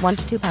to lose 1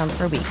 to 2 pounds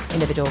per week.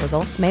 Individual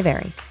results may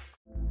vary.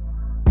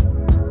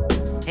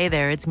 Hey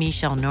there, it's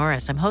Michelle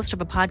Norris. I'm host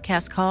of a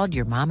podcast called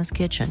Your Mama's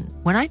Kitchen.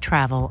 When I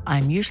travel,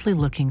 I'm usually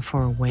looking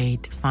for a way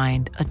to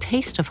find a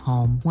taste of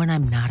home when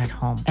I'm not at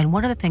home. And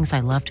one of the things I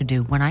love to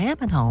do when I am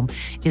at home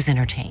is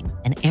entertain.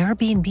 And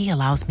Airbnb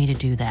allows me to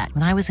do that.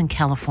 When I was in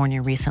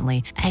California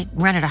recently, I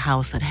rented a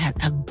house that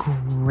had a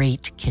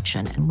great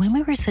kitchen. And when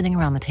we were sitting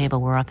around the table,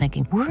 we were all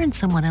thinking, we're in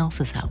someone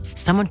else's house.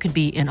 Someone could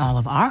be in all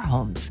of our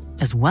homes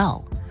as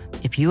well.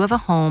 If you have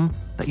a home,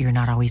 but you're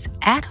not always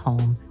at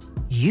home,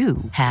 you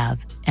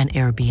have an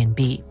Airbnb.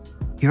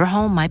 Your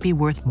home might be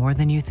worth more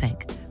than you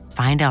think.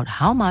 Find out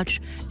how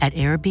much at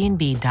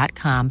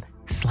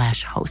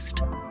airbnb.com/host.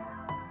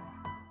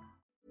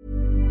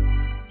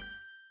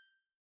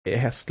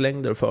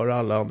 Hästlängder för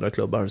alla andra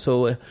klubbar.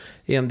 Så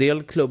i en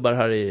del klubbar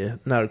här i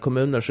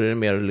närkommuner så är det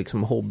mer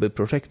liksom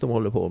hobbyprojekt de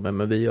håller på med,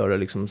 men vi gör det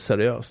liksom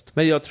seriöst.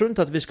 Men jag tror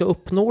inte att vi ska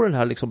uppnå den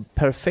här liksom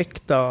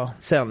perfekta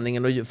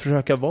sändningen och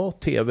försöka vara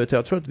tv.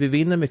 Jag tror att vi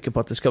vinner mycket på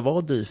att det ska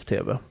vara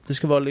DIF-tv. Det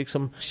ska vara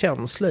liksom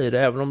känsla i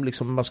det, även om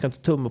liksom man ska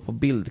inte tumma på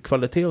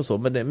bildkvalitet och så,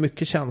 men det är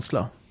mycket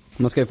känsla.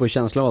 Man ska ju få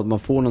känsla av att man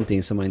får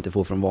någonting som man inte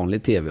får från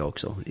vanlig tv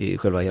också. I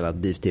själva hela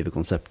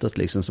DIF-tv-konceptet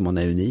liksom, som man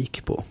är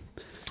unik på.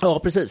 Ja,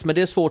 precis. Men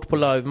det är svårt på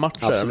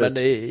live-matcher. Absolut. Men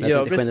i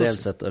övrigt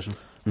generellt sett där så.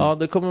 Ja,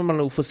 det kommer man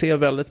nog få se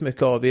väldigt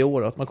mycket av i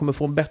år. Att man kommer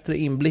få en bättre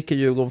inblick i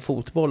Djurgården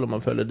fotboll om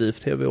man följer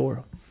DIF-tv i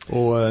år.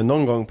 Och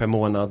någon gång per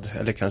månad,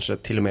 eller kanske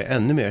till och med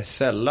ännu mer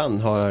sällan,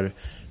 har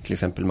till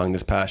exempel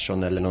Magnus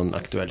Persson eller någon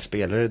aktuell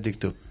spelare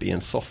dykt upp i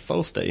en soffa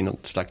hos dig i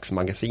något slags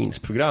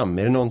magasinsprogram.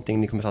 Är det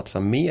någonting ni kommer satsa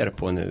mer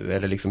på nu?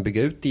 Eller liksom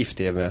bygga ut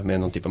DIF-tv med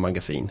någon typ av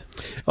magasin?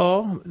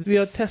 Ja, vi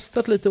har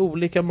testat lite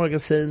olika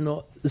magasin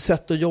och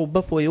sätt att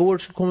jobba på. I år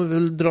så kommer vi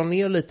väl dra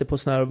ner lite på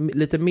såna här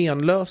lite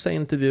menlösa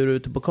intervjuer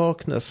ute på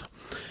Kaknäs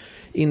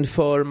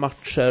inför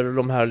matcher,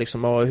 de här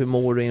liksom, hur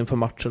mår du inför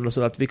matchen och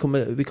så, att vi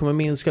kommer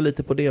minska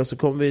lite på det, och så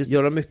kommer vi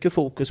göra mycket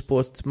fokus på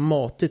ett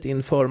matigt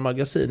inför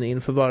magasin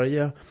inför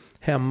varje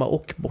hemma-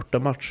 och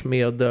bortamatch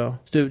med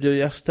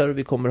studiogäster.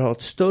 Vi kommer ha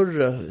ett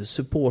större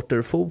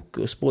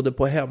supporterfokus både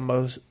på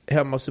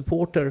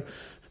hemmasupporter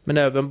men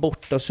även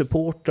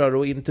bortasupportrar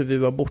och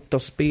intervjua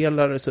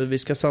bortaspelare, så vi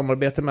ska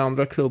samarbeta med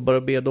andra klubbar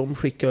och be dem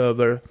skicka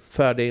över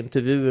färdiga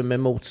intervjuer med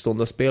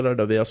motståndarspelare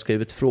där vi har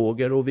skrivit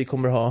frågor, och vi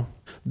kommer ha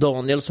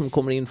Daniel som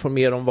kommer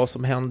informera om vad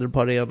som händer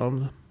på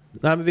arenan.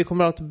 Nej, men vi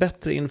kommer att ha ett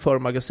bättre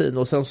införmagasin,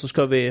 och sen så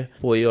ska vi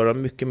göra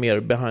mycket mer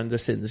behind the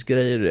scenes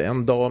grejer.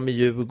 En dag med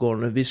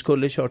Djurgården. Vi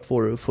skulle kört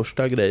vår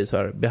första grej så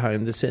här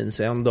behind the scenes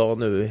en dag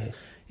nu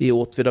i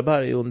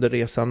Åtvidaberg under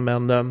resan,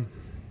 men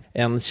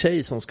en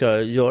tjej som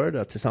ska göra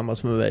det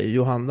tillsammans med mig,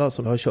 Johanna,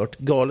 som har kört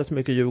galet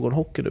mycket Djurgården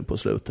hockey nu på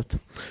slutet.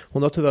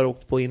 Hon har tyvärr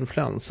åkt på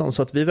influensan,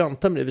 så att vi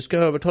väntar med det. Vi ska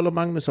övertala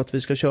Magnus att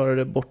vi ska köra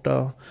det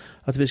borta,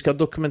 att vi ska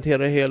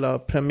dokumentera hela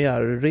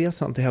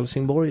premiärresan till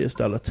Helsingborg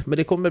istället. Men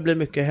det kommer bli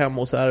mycket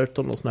hemma hos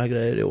Ayrton och såna här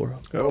grejer i år.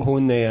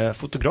 Hon är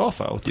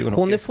fotograf åt Djurgården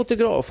hockey. Hon är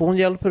fotograf och hon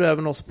hjälper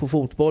även oss på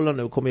fotbollen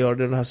nu, kommer göra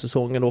det den här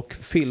säsongen och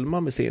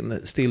filma med sin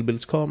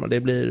stillbildskamera.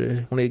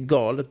 Hon är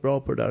galet bra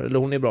på det där, eller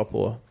hon är bra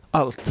på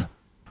allt.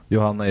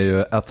 Johanna är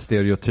ju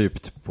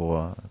stereotypt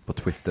på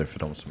Twitter, för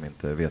de som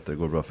inte vet det.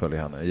 Går bra att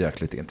följa henne.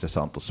 Jäkligt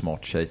intressant och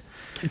smart tjej.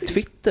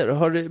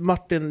 Twitter,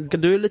 Martin,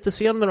 du är lite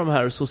sen med de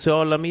här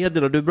sociala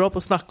medierna. Du är bra på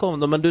att snacka om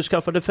dem, men du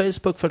skaffade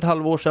Facebook för ett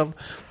halvår sedan.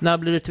 När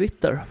blir det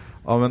Twitter?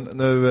 Ja, men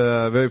nu,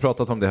 vi har ju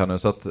pratat om det här nu,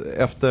 så att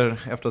efter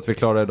att vi är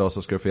klara idag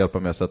så ska du få hjälpa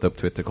mig att sätta upp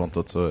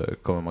Twitterkontot, så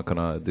kommer man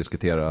kunna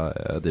diskutera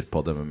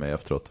DIF-podden med mig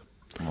efteråt.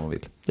 om man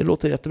vill. Det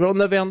låter jättebra. Och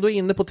när vi ändå är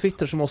inne på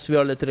Twitter så måste vi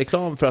göra lite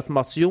reklam för att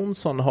Mats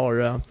Jonsson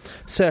har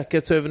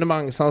säkerhets- och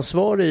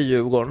evenemangsansvarig i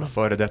Djurgården.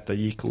 Före detta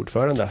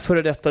JIK-ordförande.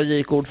 Före detta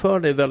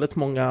JIK-ordförande är väldigt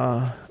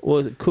många,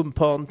 och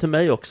kumpan till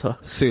mig också.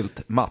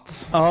 Sylt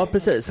Mats. Ja,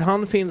 precis.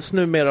 Han finns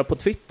numera på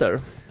Twitter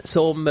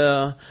som...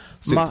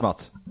 Sylt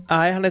Mats.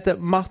 Nej, han heter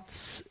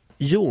Mats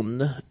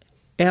Jon.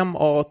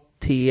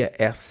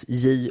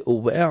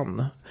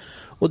 MATSJON.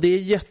 Och det är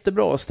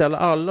jättebra att ställa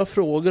alla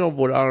frågor om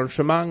våra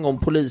arrangemang, om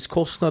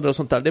poliskostnader och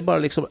sånt där. Det är bara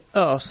liksom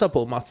ösa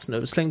på Mats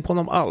nu. Släng på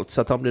honom allt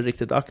så att han blir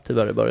riktigt aktiv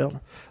här i början.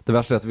 Det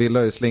värsta är att Wille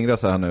har ju slingrat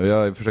så här nu. Jag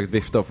har försökt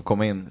vifta och få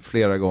komma in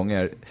flera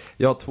gånger.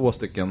 Jag har 2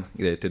 stycken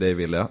grejer till dig,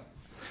 Wille.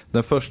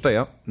 Den första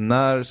är,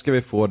 när ska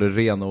vi få det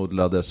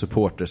renodlade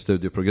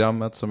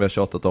supporterstudioprogrammet som vi har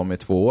tjatat om i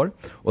 2 år?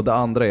 Och det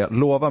andra är,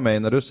 lova mig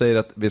när du säger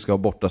att vi ska ha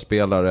borta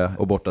spelare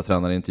och borta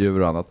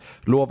tränarintervjuer och annat.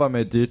 Lova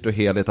mig dyrt och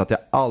heligt att jag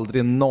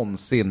aldrig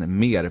någonsin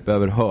mer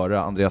behöver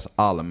höra Andreas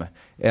Alm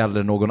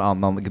eller någon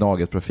annan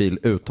Gnaget-profil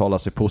uttala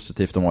sig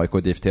positivt om AIK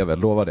i DIF TV.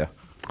 Lova det.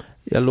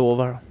 Jag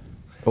lovar.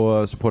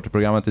 Och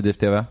supporterprogrammet i DIF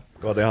TV?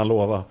 Vad det han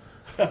lovar.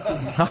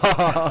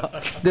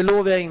 Det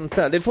lovar jag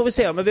inte. Det får vi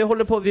se. Men vi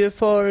håller på, vi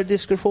för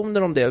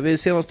diskussioner om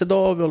det. Senaste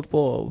dag har vi hållit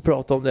på att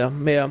prata om det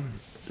med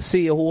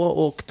CH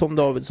och Tom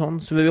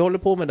Davidsson. Så vi håller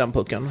på med den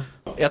pucken.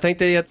 Jag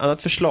tänkte ge ett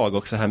annat förslag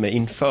också här med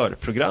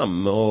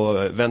införprogram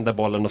och vända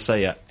bollen och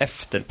säga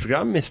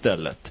efterprogram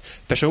istället.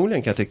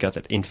 Personligen kan jag tycka att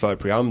ett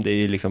införprogram, det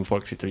är liksom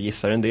folk sitter och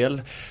gissar en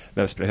del.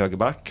 Vem spelar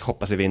högerback?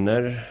 Hoppas vi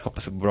vinner.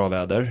 Hoppas vi på bra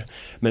väder.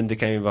 Men det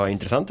kan ju vara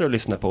intressantare att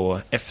lyssna på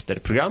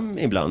efterprogram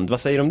ibland. Vad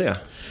säger du om det?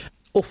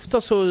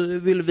 Ofta så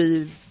vill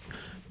vi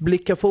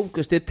blicka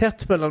fokus. Det är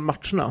tätt mellan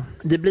matcherna.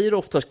 Det blir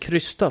oftast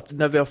krystat.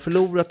 När vi har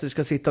förlorat det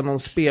ska sitta någon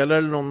spelare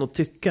eller någon att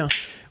tycka.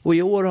 Och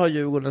i år har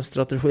Djurgården en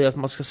strategi att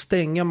man ska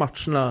stänga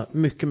matcherna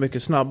mycket,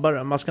 mycket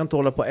snabbare. Man ska inte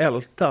hålla på att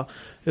älta.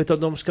 Utan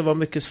de ska vara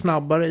mycket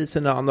snabbare i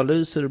sina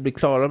analyser och bli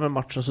klara med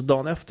matchen. Så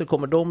dagen efter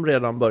kommer de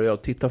redan börja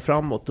titta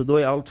framåt. Och då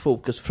är allt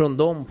fokus från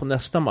dem på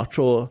nästa match.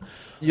 Och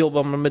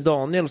jobbar man med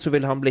Daniel så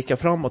vill han blicka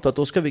framåt. Att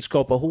då ska vi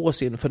skapa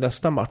hås inför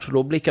nästa match. Och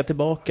då blicka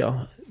tillbaka.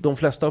 De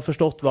flesta har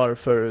förstått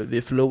varför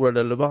vi förlorade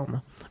eller vann.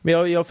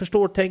 Men jag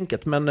förstår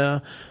tänket, men...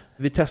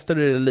 Vi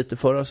testade det lite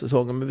förra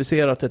säsongen, men vi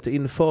ser att ett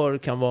inför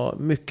kan vara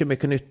mycket,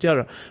 mycket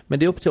nyttigare. Men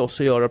det är upp till oss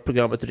att göra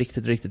programmet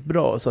riktigt, riktigt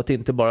bra. Så att det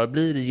inte bara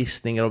blir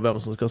gissningar om vem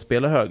som ska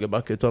spela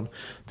högerback. Utan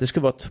det ska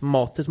vara ett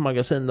matigt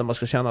magasin där man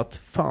ska känna att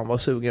fan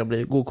vad sugen jag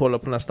blir. Gå och kolla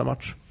på nästa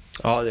match.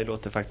 Ja, det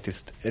låter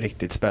faktiskt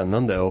riktigt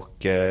spännande. Och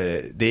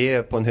det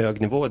är på en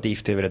hög nivå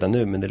DIF TV redan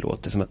nu, men det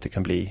låter som att det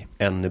kan bli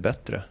ännu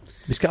bättre.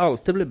 Vi ska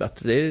alltid bli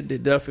bättre. Det är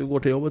därför vi går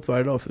till jobbet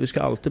varje dag. För vi ska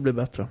alltid bli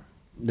bättre.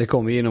 Det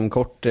kommer ju inom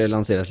kort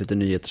lanseras lite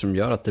nyheter som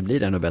gör att det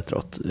blir ännu bättre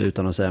åt.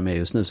 Utan att säga mer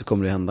just nu så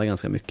kommer det hända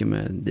ganska mycket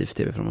med DIF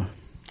TV framöver.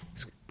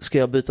 Ska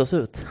jag bytas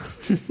ut?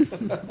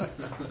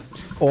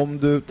 Om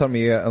du tar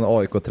med en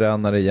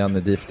AIK-tränare igen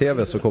i DIF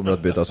TV så kommer det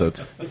att bytas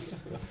ut.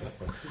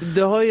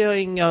 Det har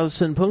jag inga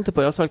synpunkter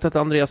på. Jag har sagt att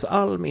Andreas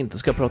Alm inte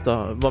ska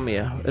vara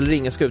med. Eller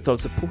ingen ska uttala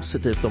sig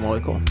positivt om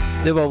AIK.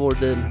 Det var vår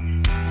deal.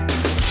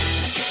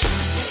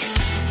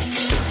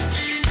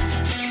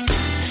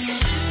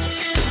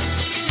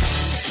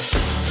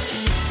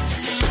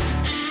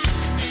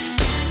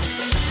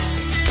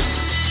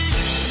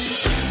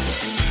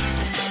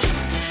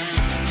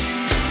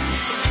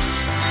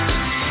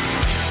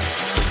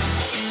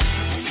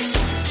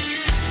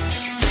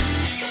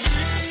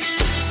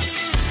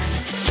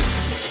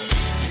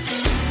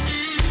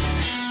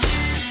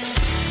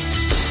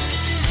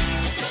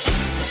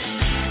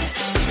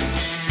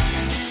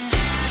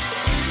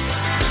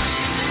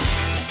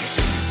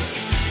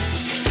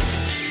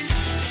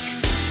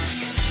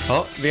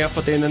 Ja, vi har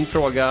fått in en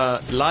fråga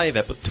live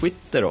här på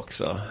Twitter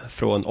också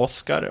från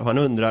Oskar. Han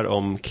undrar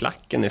om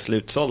klacken är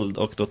slutsåld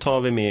och då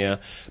tar vi med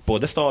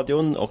både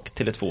Stadion och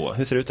Tele2.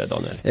 Hur ser det ut där,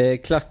 Daniel?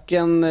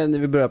 Klacken, när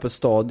vi börjar på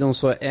Stadion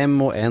så är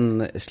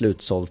M&N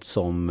slutsålt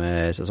som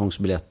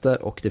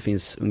säsongsbiljetter och det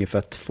finns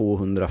ungefär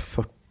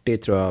 240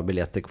 tror jag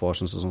biljetter kvar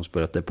som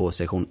säsongsbiljetter på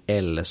sektion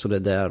L, så det är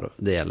där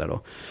det gäller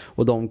då.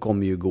 Och de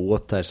kommer ju gå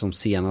åt här som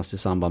senast i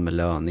samband med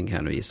löning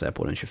här nu gissar jag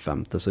på den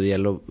 25. Så det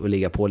gäller att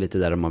ligga på lite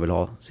där om man vill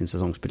ha sin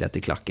säsongsbiljett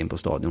i klacken på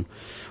Stadion.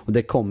 Och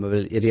det kommer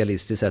väl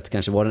realistiskt sett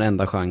kanske vara den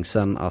enda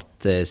chansen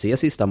att se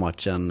sista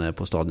matchen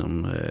på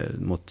Stadion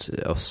mot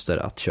Öster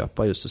att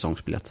köpa just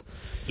säsongsbiljett.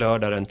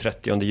 Lördag den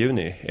 30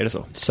 juni, är det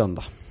så?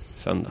 Söndag.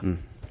 Mm.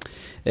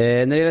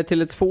 När det gäller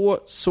Tele2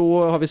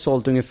 så har vi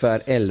sålt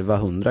ungefär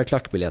 1100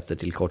 klackbiljetter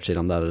till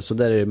kortsidan där. Så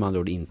där är det med andra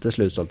ord inte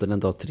slutsålt.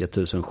 Den tar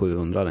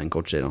 3700 den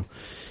kortsidan.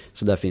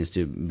 Så där finns det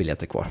ju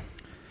biljetter kvar.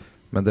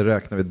 Men det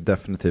räknar vi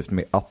definitivt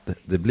med att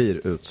det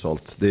blir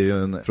utsålt. Det är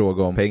ju en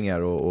fråga om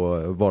pengar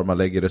och var man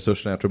lägger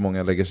resurserna. Jag tror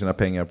många lägger sina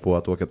pengar på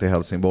att åka till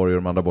Helsingborg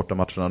och de andra borta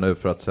matcherna nu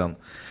för att sen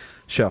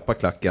köpa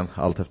klacken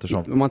allt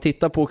eftersom. Om man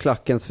tittar på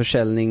klackens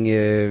försäljning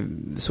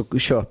så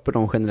köper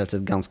de generellt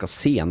sett ganska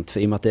sent, för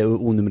i och med att det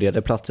är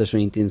onumrerade platser så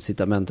är inte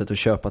incitamentet att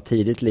köpa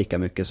tidigt lika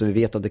mycket, så vi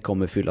vet att det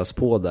kommer fyllas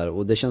på där,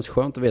 och det känns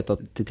skönt att veta att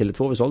till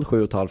Tele2 vi sålt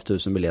 7 500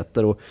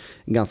 biljetter och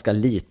en ganska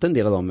liten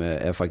del av dem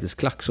är faktiskt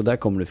klack, så där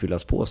kommer det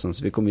fyllas på sen,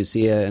 så vi kommer ju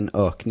se en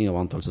ökning av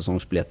antal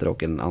säsongsbiljetter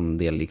och en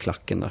andel i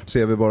klacken där.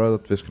 Ser vi bara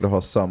att vi skulle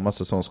ha samma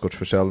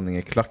säsongskortsförsäljning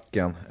i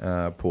klacken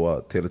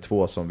på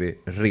Tele2 som vi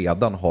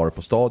redan har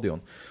på stadion,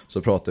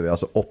 så pratar vi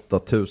alltså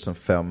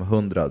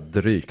 8500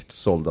 drygt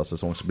sålda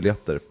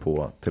säsongsbiljetter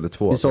på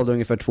Tele2. Vi sålde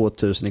ungefär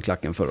 2000 i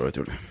klacken förra året,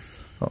 tror jag.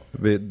 Ja,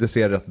 det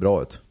ser rätt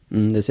bra ut.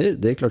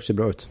 Det är klart det ser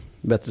bra ut.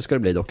 Bättre ska det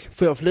bli dock.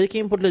 Får jag flika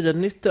in på ett litet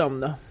nytt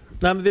ämne?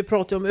 Nej, men vi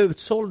pratar ju om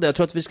utsålda. Jag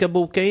tror att vi ska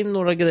boka in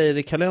några grejer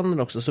i kalendern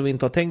också som vi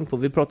inte har tänkt på.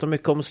 Vi pratar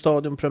mycket om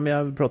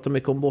stadionpremiär, vi pratar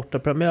mycket om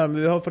bortapremiär,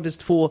 men vi har faktiskt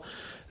 2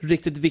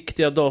 riktigt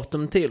viktiga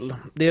datum till.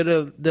 Det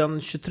är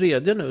den 23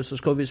 nu, så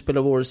ska vi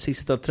spela vår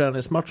sista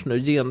träningsmatch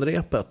nu,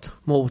 genrepet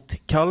mot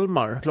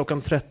Kalmar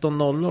klockan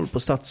 13.00 på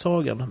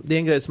Stadshagen. Det är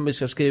en grej som vi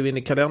ska skriva in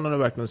i kalendern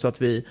verkligen, så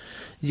att vi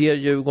ger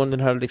Djurgården den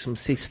här liksom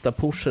sista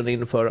pushen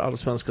inför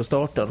allsvenska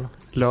starten.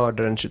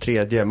 Lördag den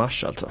 23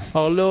 mars alltså?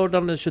 Ja,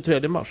 lördagen den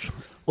 23 mars.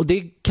 Och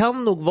det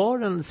kan nog vara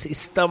den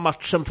sista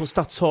matchen på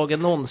Stadshagen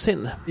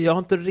någonsin. Jag har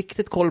inte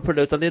riktigt koll på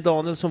det, utan det är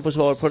Daniel som får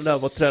svar på det där,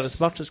 vad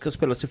träningsmatchen ska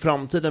spelas i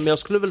framtiden. Men jag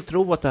skulle väl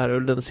tro att det här är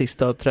den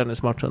sista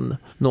träningsmatchen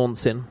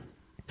någonsin.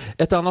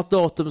 Ett annat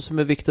datum som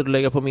är viktigt att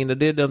lägga på minne,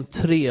 det är den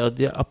 3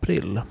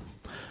 april.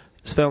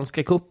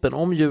 Svenska kuppen.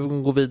 Om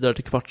Djurgården går vidare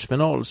till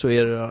kvartsfinal så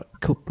är det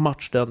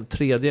kuppmatch den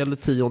 3 eller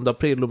 10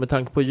 april. Och med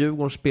tanke på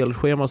Djurgårdens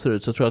spelschema ser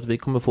ut, så tror jag att vi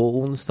kommer få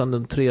onsdagen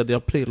den 3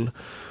 april.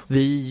 Vi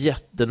är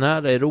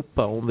jättenära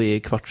Europa om vi är i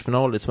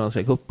kvartsfinal i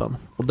Svenska kuppen.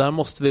 Och där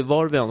måste vi,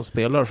 var vi än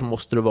spelar så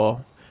måste det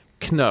vara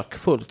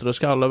knökfullt. Och då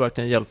ska alla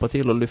verkligen hjälpa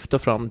till och lyfta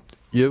fram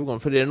Djurgården.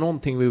 För det är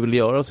någonting vi vill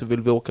göra, så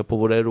vill vi åka på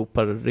våra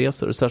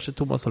Europaresor. Särskilt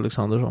Thomas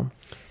Alexandersson.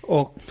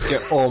 Och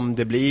om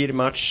det blir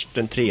match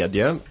den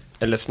 3,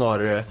 eller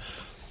snarare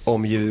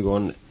om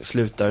Djurgården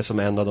slutar som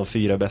en av de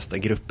 4 bästa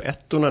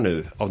gruppettorna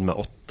nu av de här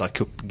 8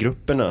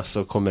 cupgrupperna,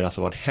 så kommer det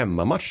alltså vara en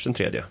hemmamatch den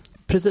 3.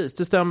 Precis,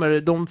 det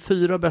stämmer. De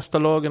 4 bästa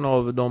lagen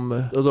av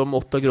de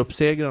 8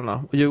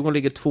 gruppsegrarna, och Djurgården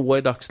ligger 2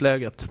 i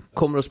dagsläget,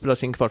 kommer att spela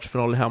sin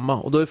kvartsfinal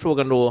hemma. Och då är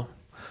frågan då,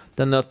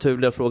 den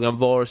naturliga frågan,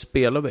 var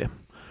spelar vi?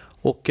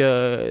 Och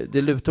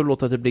det lutar att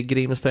låta att det blir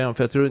Grimsta igen,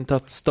 för jag tror inte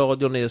att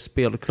stadion är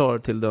spelklar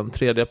till den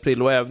 3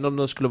 april. Och även om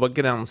den skulle vara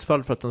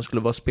gränsfall för att den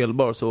skulle vara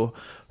spelbar, så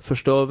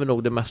förstör vi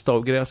nog det mesta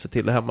av gräset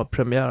till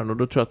hemmapremiären, och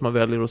då tror jag att man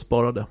väljer att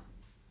spara det.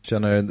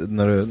 Känner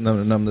när du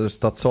nämnde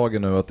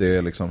Stadshagen nu att det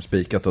är liksom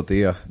spikat och att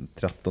det är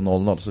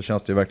 13.00, så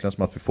känns det ju verkligen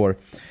som att vi får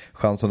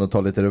chansen att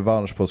ta lite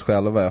revansch på oss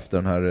själva efter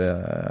den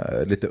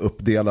här lite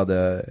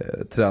uppdelade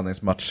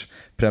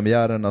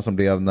träningsmatchpremiärerna som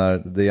blev,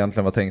 när det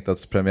egentligen var tänkt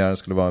att premiären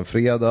skulle vara en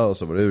fredag, och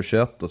så var det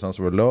U21 och sen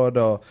så var det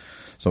lördag och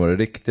så var det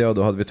riktiga, och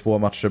då hade vi 2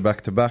 matcher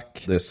back to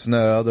back. Det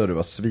snöade och det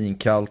var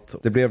svinkallt.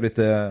 Det blev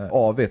lite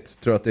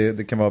avigt. Tror att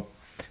det kan vara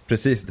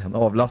precis den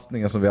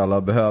avlastningen som vi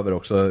alla behöver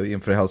också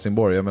inför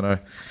Helsingborg. Jag menar,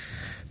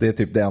 det är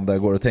typ det enda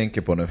jag går och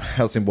tänker på nu.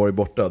 Helsingborg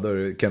borta,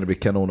 då kan det bli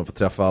kanon att få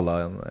träffa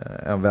alla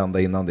en vända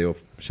innan det och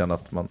känna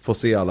att man får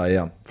se alla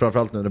igen.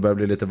 Framförallt nu när det börjar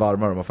bli lite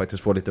varmare och man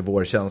faktiskt får lite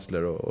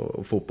vårkänslor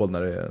och fotboll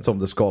när det är som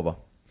det ska vara.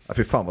 Ja,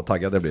 fy fan vad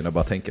taggad jag blir när jag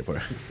bara tänker på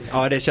det.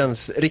 Ja, det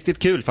känns riktigt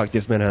kul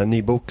faktiskt med den här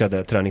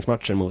nybokade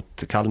träningsmatchen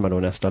mot Kalmar då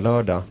nästa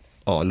lördag.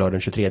 Ja,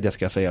 lördagen 23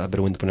 ska jag säga,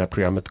 beroende på när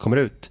programmet kommer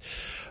ut.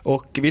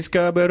 Och vi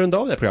ska börja runda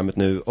av det här programmet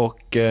nu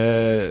och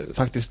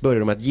faktiskt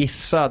börja med att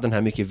gissa den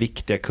här mycket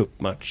viktiga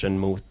kuppmatchen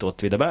mot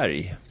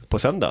Åtvidaberg på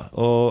söndag.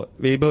 Och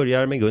vi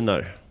börjar med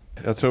Gunnar.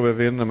 Jag tror vi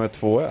vinner med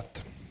 2-1.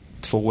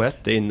 2-1,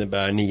 det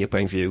innebär 9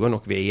 poäng för Djurgården,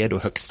 och vi är då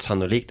högst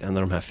sannolikt en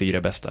av de här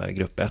 4 bästa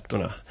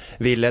gruppettorna.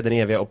 Ville, den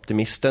eviga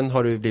optimisten,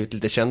 har du blivit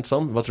lite känd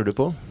som. Vad tror du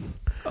på?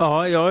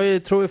 Ja,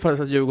 jag tror ju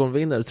faktiskt att Djurgården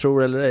vinner,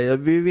 tror eller ej.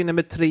 Vi vinner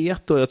med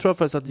 3-1 och jag tror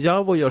faktiskt att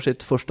Javo gör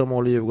sitt första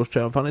mål i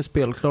Djurgårdströjan, för han är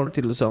spelklar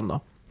till söndag.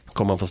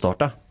 Kommer han få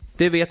starta?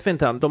 Det vet vi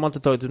inte än. De har inte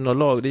tagit ut några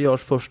lag. Det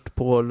görs först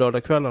på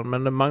lördagskvällen.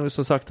 Men Magnus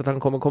har sagt att han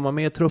kommer komma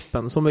med i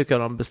truppen. Så mycket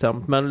har han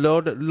bestämt. Men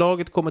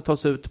laget kommer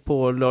tas ut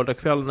på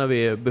lördagskväll när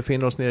vi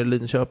befinner oss nere i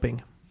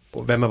Linköping.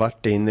 Och vem har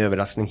varit din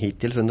överraskning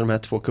hittills under de här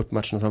 2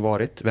 cupmatcherna som har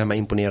varit? Vem har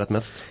imponerat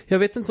mest? Jag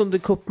vet inte om det är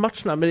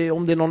cupmatcherna, men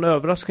om det är någon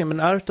överraskning. Men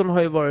Ayrton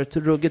har ju varit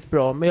ruggigt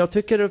bra. Men jag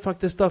tycker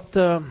faktiskt att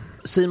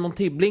Simon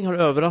Tibbling har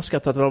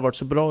överraskat att han har varit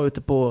så bra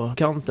ute på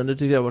kanten. Det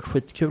tycker jag har varit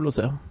skitkul att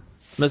se.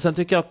 Men sen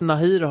tycker jag att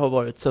Nahir har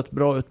varit sett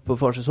bra ut på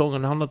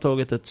försäsongen. Han har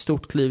tagit ett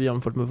stort kliv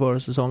jämfört med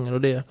försäsongen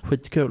och det är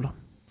skitkul.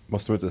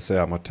 Måste du inte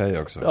säga Martey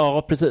också?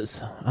 Ja,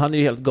 precis. Han är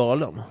ju helt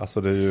galen.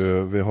 Alltså det är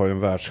ju, vi har ju en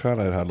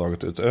världsstjärna i det här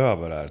laget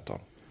utöver Ayrton.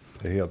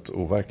 Det är helt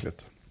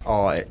overkligt.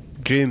 Ja,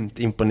 grymt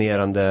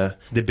imponerande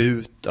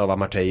debut av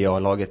Amartey i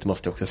A-laget,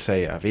 måste jag också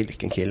säga.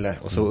 Vilken kille,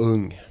 och så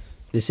ung.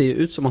 Det ser ju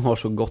ut som man har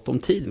så gott om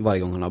tid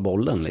varje gång han har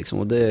bollen liksom.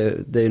 Och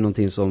det är ju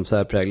någonting som så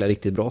här präglar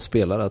riktigt bra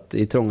spelare, att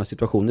i trånga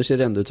situationer ser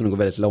det ändå ut som det går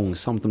väldigt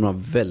långsamt och man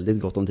har väldigt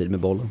gott om tid med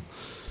bollen.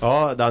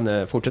 Ja,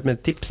 Dan, fortsätt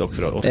med tips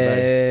också då.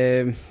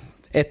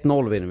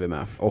 1-0 vinner vi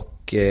med.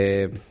 Och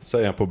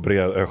säger han på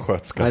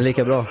östgötska. Ja,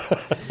 lika bra.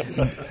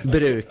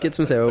 Bruket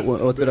som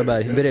säger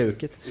Åtvidaberg.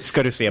 Bruket.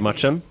 Ska du se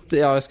matchen? Ja,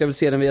 jag ska väl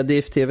se den via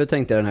DIF-TV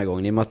tänkte jag den här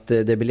gången. I och med att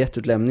det är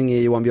biljettutlämning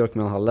i Johan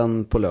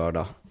Björkman-hallen på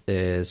lördag,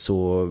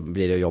 så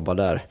blir det att jobba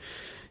där.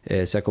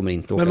 Så jag kommer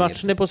inte åka. Men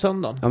matchen är på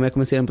söndag. Ja, men jag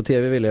kommer se den på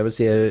TV. Jag vill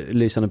se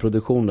lysande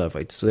produktion där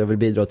faktiskt. Så jag vill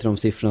bidra till de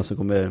siffrorna, så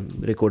kommer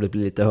rekordet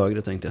bli lite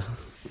högre, tänkte jag.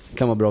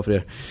 Kan vara bra för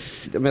er.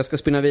 Om jag ska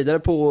spinna vidare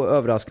på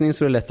överraskning,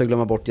 så är det lätt att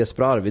glömma bort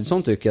Jesper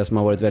Arvidsson, tycker jag, som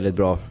har varit väldigt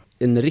bra.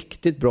 En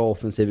riktigt bra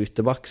offensiv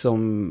ytterback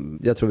som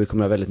jag tror vi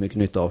kommer ha väldigt mycket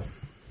nytta av.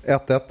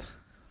 1-1.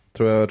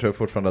 Tror jag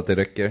fortfarande att det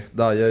räcker.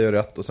 Daja gör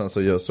rätt och sen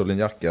så gör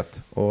Solignac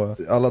ett. Och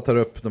alla tar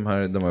upp de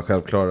här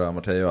självklara,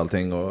 Amartey och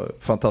allting, och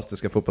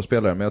fantastiska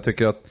fotbollsspelare. Men jag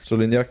tycker att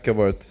Solignac har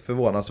varit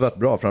förvånansvärt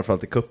bra,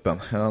 framförallt i kuppen.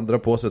 Han drar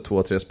på sig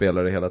 2-3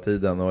 spelare hela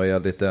tiden och är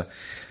lite...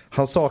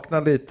 Han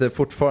saknar lite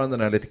fortfarande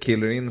den här lite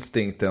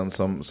killerinstinkten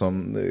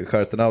som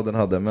Schertenhausen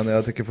hade, men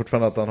jag tycker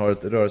fortfarande att han har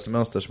ett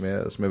rörelsemönster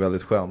som är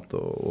väldigt skönt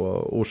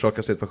och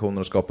orsakar situationer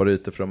och skapar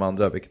ytor för de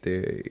andra, vilket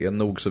är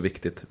nog så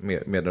viktigt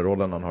med den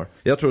rollen han har.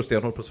 Jag tror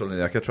stenhårt på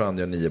Solignac, jag tror han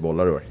gör 9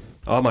 bollar i år.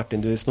 Ja,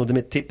 Martin, du snodde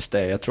mitt tips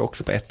där. Jag tror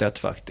också på 1-1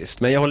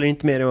 faktiskt. Men jag håller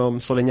inte med dig om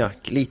Solignac.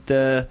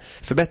 Lite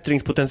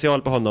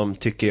förbättringspotential på honom,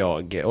 tycker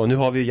jag. Och nu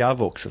har vi ju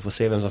Javo också, får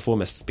se vem som får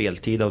mest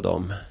speltid av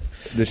dem.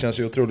 Det känns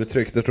ju otroligt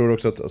tryggt. Jag tror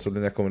också att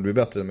Solignac kommer att bli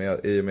bättre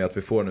i och med att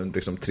vi får nu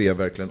liksom 3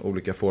 verkligen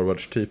olika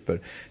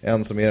forwardstyper.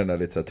 En som är den där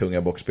lite så här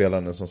tunga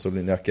boxspelaren som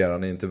Solignac är.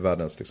 Han är inte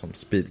världens liksom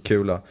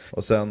speedkula.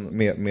 Och sen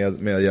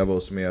med Javo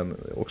som är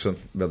också en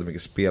väldigt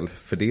mycket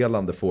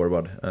spelfördelande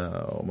forward,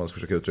 om man ska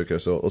försöka uttrycka det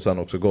så. Och sen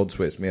också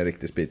Godsway som är en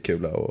riktig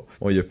speedkula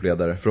och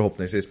djupledare.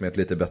 Förhoppningsvis med ett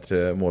lite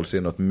bättre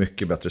målsinne och ett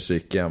mycket bättre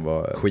psyke än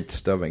vad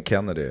skitstöven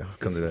Kennedy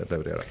kunde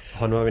leverera.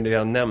 Nu har vi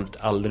redan nämnt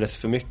alldeles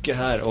för mycket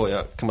här, och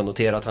jag kan man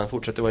notera att han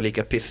fortsätter vara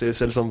lika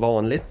pissusel som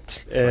vanligt.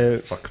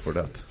 Fuck for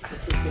that.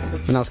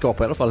 Men han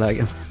skapar i alla fall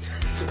lägen.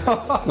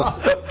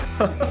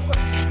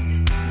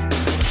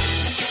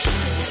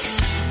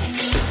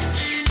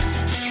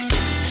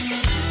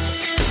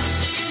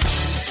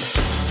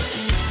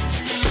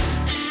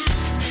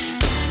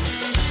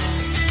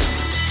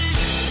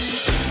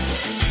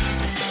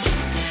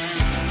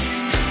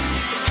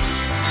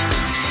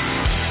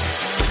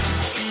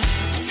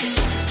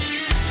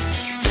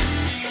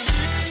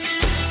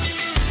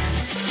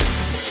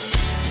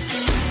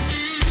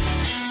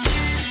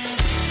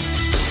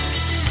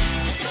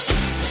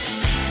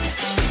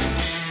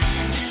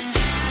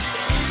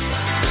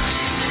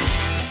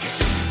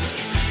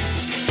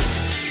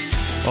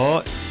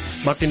 Ja,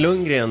 Martin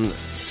Lundgren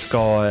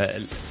ska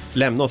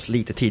lämna oss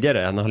lite tidigare.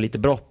 Han har lite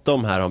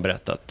bråttom här, har han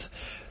berättat.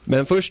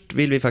 Men först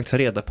vill vi faktiskt ha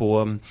reda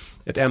på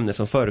ett ämne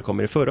som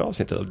förekommer i förra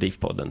avsnittet av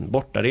DIF-podden,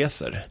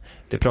 bortaresor.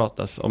 Det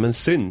pratas om en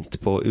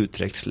synt på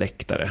Utrechts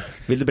läktare.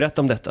 Vill du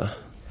berätta om detta?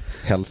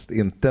 Helst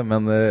inte,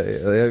 men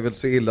jag är väl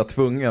så illa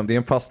tvungen. Det är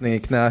en passning i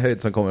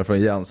knähöjd som kommer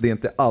från Jens. Det är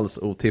inte alls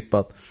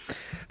otippat.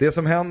 Det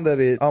som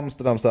händer i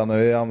Amsterdam stannar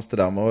i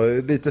Amsterdam,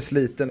 och lite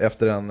sliten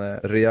efter en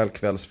rejäl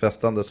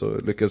kvällsfestande så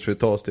lyckades vi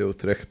ta oss till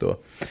Utrecht.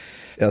 Och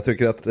jag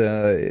tycker att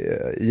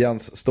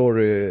Jens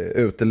story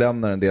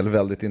utelämnar en del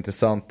väldigt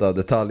intressanta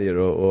detaljer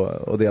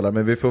och delar,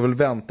 men vi får väl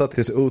vänta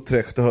tills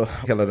Utrecht och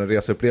hela den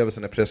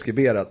reseupplevelsen är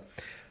preskriberad.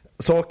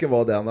 Saken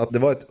var den att det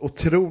var ett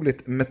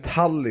otroligt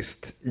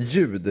metalliskt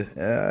ljud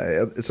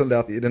som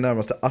lät i det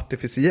närmaste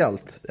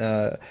artificiellt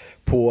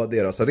på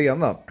deras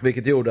arena.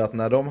 Vilket gjorde att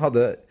när de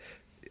hade,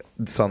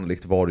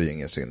 sannolikt var det ju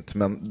ingen synt,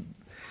 men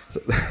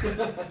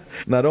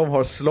när de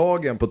har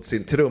slagen på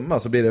sin trumma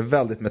så blir det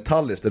väldigt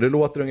metalliskt. Det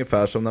låter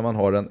ungefär som när man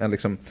har en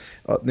liksom,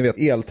 ni vet,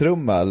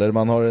 eltrumma, eller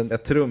man har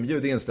ett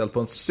trumljud inställt på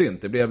en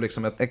synt. Det blev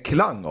liksom en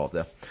klang av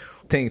det.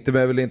 Tänkte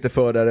mig väl inte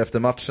för där efter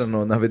matchen,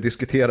 och när vi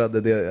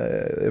diskuterade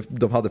det,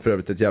 de hade för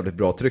övrigt ett jävligt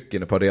bra tryck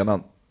inne på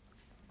arenan.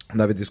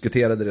 När vi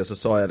diskuterade det så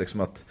sa jag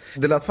liksom att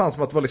det lät fan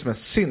som att det var liksom en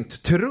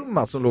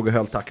synttrumma som låg och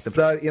höll takten.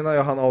 För där, innan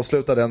jag hann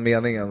avsluta den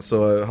meningen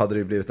så hade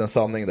det blivit en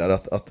sanning där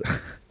att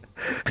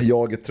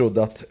jag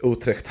trodde att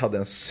Utrecht hade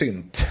en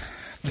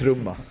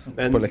synttrumma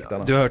på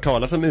läktarna. Du har hört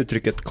talas om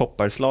uttrycket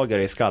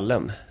kopparslagare i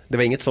skallen. Det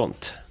var inget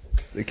sånt.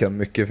 Det kan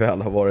mycket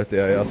väl ha varit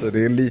det. Alltså,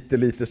 det är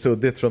lite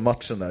suddigt från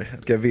matchen där,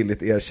 ska jag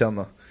villigt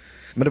erkänna.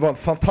 Men det var en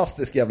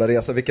fantastisk jävla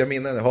resa, vilka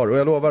minnen jag har. Och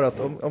jag lovar att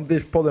om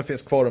DIF-podden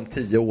finns kvar om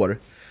 10 år,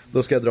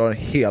 då ska jag dra den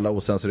hela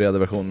osensurerade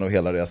versionen av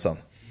hela resan.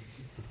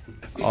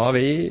 Ja,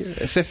 vi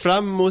ser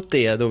fram emot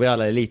det då vi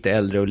alla är lite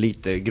äldre och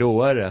lite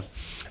gråare.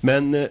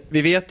 Men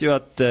vi vet ju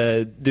att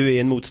du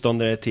är en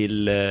motståndare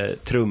till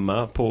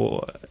trumma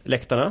på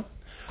läktarna.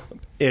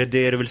 Är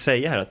det du vill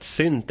säga här, att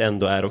synt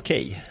ändå är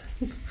okej?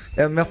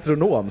 En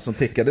metronom som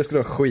tickar, det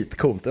skulle vara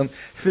skitcoolt. En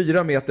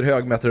 4 meter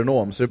hög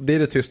metronom, så blir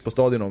det tyst på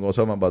stadion någon gång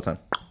så har man bara så här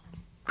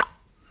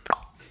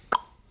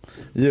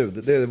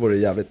ljud. Det vore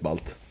jävligt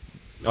ballt.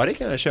 Ja, det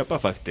kan jag köpa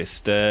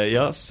faktiskt.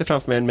 Jag ser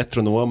framför mig en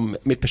metronom.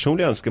 Mitt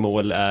personliga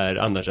önskemål är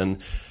annars en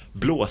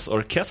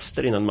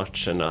blåsorkester innan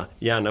matcherna.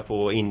 Gärna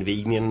på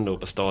invigningen då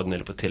på Staden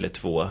eller på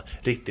Tele2.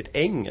 Riktigt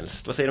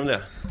engelskt. Vad säger du om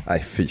det?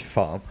 Nej, fy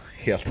fan.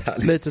 Helt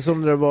ärligt. Lite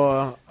som det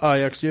var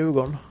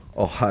Ajax-Djurgården.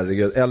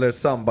 Herregud. Eller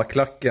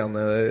sambaklacken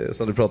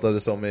som du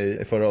pratade om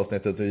i förra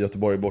avsnittet i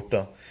Göteborg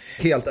borta.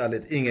 Helt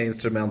ärligt, inga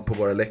instrument på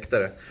våra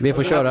läktare. Vi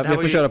får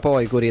köra på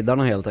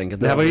AIK-riddarna helt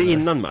enkelt. Det här var ju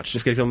innan match. Det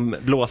ska liksom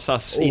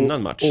blåsas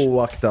innan match.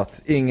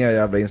 Oaktat, inga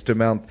jävla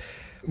instrument.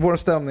 Vår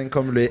stämning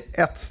kommer bli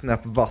ett snäpp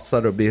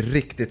vassare och bli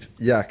riktigt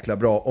jäkla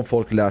bra om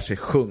folk lär sig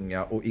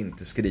sjunga och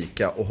inte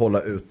skrika och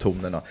hålla ut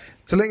tonerna.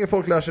 Så länge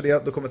folk lär sig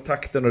det, då kommer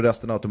takten och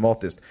resten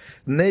automatiskt.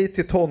 Nej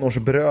till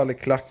tonårsbröl i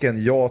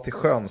klacken, ja till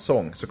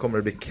skönsång, så kommer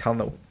det bli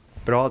kanon.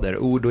 Bra där,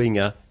 ord och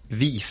inga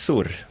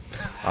visor.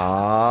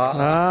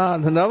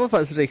 Den där var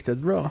faktiskt riktigt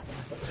bra.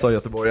 Sa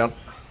göteborgaren.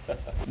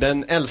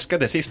 Den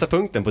älskade sista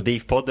punkten på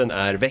DIF-podden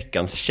är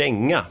veckans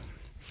känga.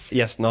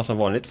 Gästerna har som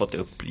vanligt fått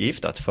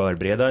uppgift att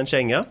förbereda en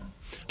känga.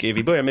 Och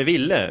vi börjar med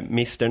Ville,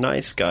 Mr.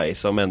 Nice Guy,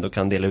 som ändå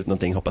kan dela ut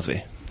någonting, hoppas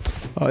vi.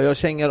 Ja, jag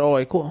kängar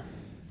AIK.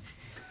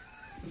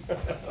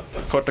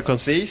 Kort och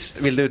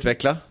koncist, vill du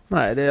utveckla?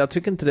 Nej, jag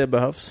tycker inte det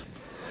behövs.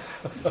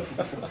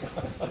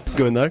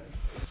 Gunnar?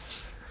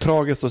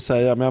 Tragiskt att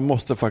säga, men jag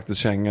måste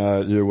faktiskt känga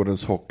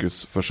Djurgårdens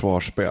hockeys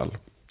försvarsspel.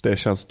 Det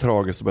känns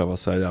tragiskt att behöva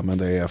säga, men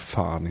det är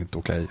fan inte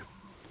okej.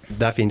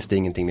 Där finns det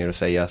ingenting mer att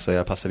säga, så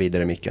jag passar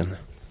vidare micken.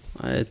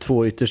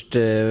 2 ytterst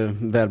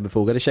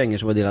välbefogade kängor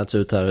som har delats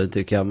ut här,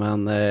 tycker jag.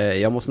 Men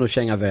jag måste nog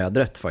känga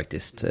vädret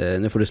faktiskt.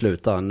 Nu får det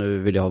sluta. Nu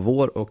vill jag ha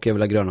vår och jag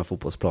vill ha gröna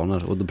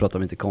fotbollsplaner. Och då pratar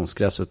vi inte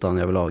konstgräs, utan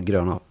jag vill ha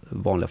gröna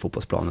vanliga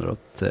fotbollsplaner.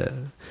 Och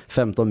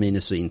 15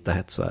 minus och inte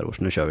hetsvärvor.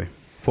 Så nu kör vi.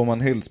 Får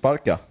man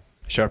hyllsparka?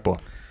 Kör på.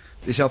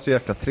 Det känns så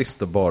jäkla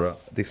trist att bara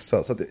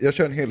dissa. Så att jag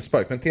kör en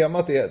hyllspark. Men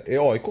temat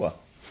är AIK.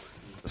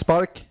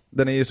 Spark,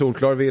 den är ju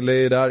solklar. Ville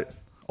är där.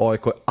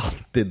 AIK är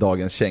alltid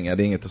dagens känga,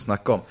 det är inget att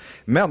snacka om.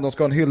 Men de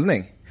ska ha en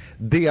hyllning.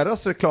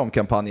 Deras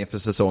reklamkampanj inför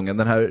säsongen,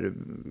 den här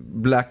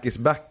Black is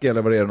back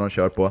eller vad det är de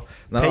kör på.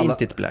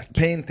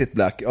 Paint it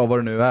black, ja vad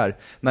det nu är.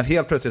 När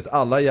helt plötsligt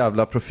alla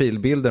jävla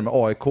profilbilder med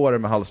AIK-are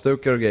med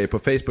halsdukar och grejer på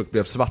Facebook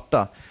blev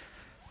svarta.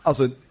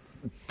 Alltså,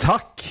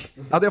 tack!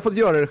 Hade jag fått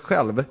göra det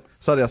själv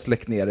så hade jag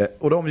släckt ner det.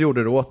 Och de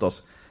gjorde det åt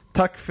oss.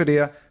 Tack för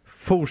det.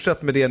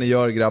 Fortsätt med det ni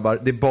gör, grabbar.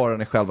 Det är bara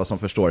ni själva som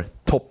förstår.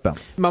 Toppen.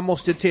 Man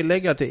måste ju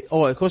tillägga att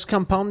AIKs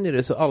kampanjer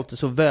är alltid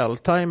så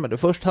vältajmade.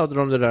 Först hade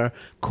de det där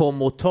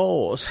kom och ta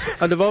oss.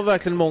 Ja, det var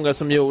verkligen många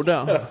som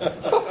gjorde.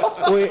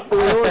 Och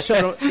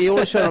i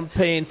år kör de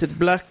Paint it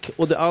black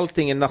och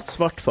allting är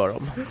nattsvart för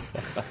dem.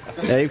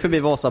 Jag gick förbi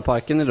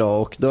Vasaparken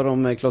idag och då har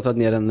de klottrat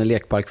ner en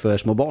lekpark för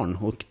små barn.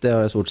 Och det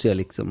har jag svårt att se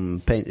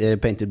liksom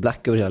Paint it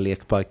black över hela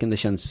lekparken. Det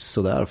känns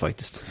sådär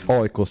faktiskt.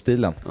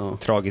 AIK-stilen. Ja.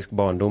 Tragisk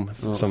barndom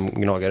som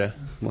gnagare.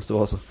 Måste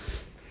vara så.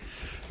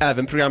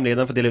 Även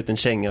programledaren får dela ut en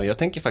känga och jag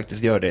tänker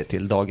faktiskt göra det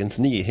till Dagens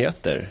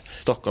Nyheter,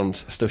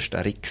 Stockholms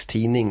största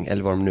rikstidning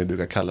eller vad de nu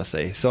brukar kalla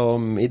sig,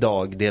 som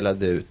idag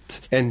delade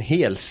ut en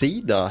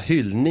helsida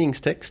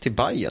hyllningstext till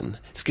Bayern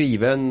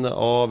skriven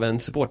av en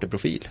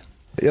supporterprofil.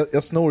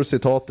 Jag snor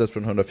citatet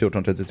från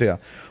 114.33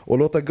 och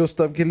låta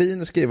Gustav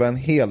Gelin skriva en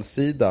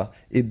helsida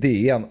i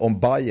DN om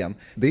Bayern.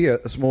 Det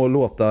är som att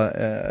låta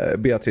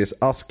Beatrice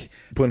Ask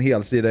på en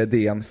helsida i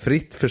DN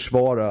fritt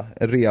försvara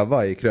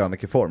Reva i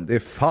krönikeform. Det är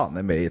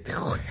fan med ett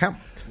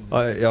skämt.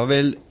 Jag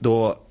vill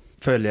då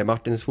följa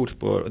Martins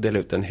fotspår och dela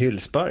ut en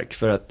hyllspark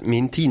för att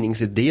min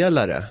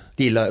tidningsdelare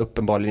gillar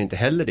uppenbarligen inte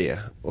heller det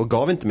och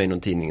gav inte mig någon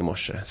tidning i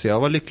morse. Så jag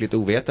var lyckligt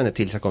ovetande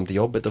tills jag kom till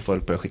jobbet och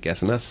folk började skicka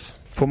sms.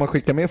 Får man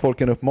skicka med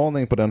folk en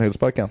uppmaning på den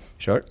hyllsparken?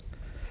 Kör.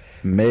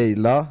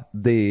 Maila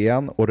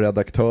DN och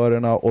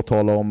redaktörerna och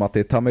tala om att det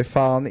är ta mig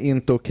fan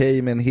inte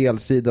okej med en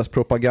helsidas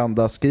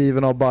propaganda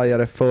skriven av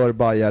bajare för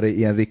bajare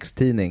i en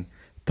rikstidning.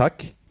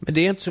 Tack. Men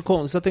det är inte så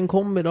konstigt att den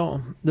kom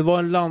idag. Det var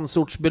en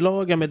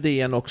landsortsbilaga med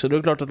DN också. Det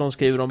är klart att de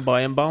skriver om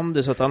Bayern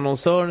bandy så att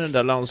annonsören i den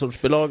där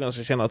landsortsbilagan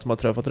ska känna att de har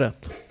träffat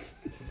rätt.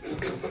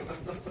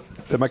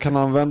 Det man kan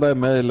använda i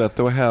mejlet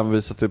är att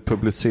hänvisa till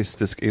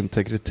publicistisk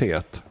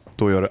integritet.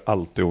 Då gör det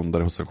alltid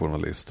ondare hos en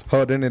journalist.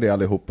 Hörde ni det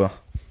allihopa?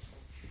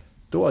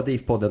 Då har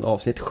DIF-podden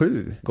avsnitt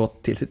 7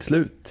 gått till sitt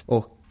slut.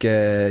 Och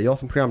jag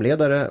som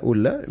programledare,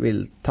 Olle,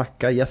 vill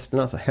tacka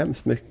gästerna så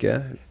hemskt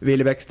mycket.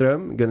 Willy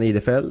Bäckström, Gunnar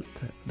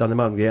Idefelt, Danne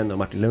Malmgren och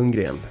Martin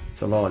Lundgren.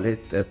 Som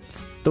vanligt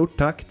ett stort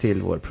tack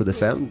till vår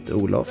producent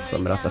Olof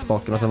som rattar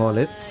spakarna som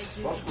vanligt.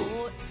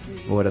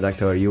 Vår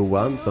redaktör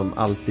Johan som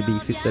alltid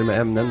bisitter med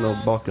ämnen och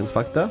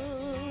bakgrundsfakta.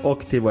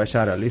 Och till våra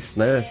kära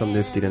lyssnare som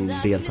nu för tiden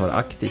deltar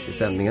aktivt i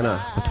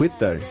sändningarna på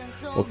Twitter.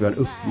 Och vi har en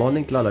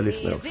uppmaning till alla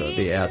lyssnare också.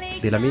 Det är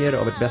att dela med er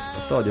av ett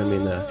bästa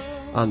stadionminne.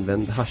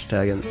 Använd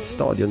hashtaggen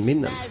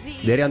stadionminnen.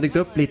 Det har redan dykt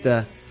upp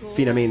lite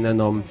fina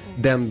minnen om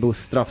Dembos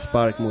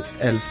straffspark mot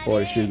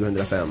Elfsborg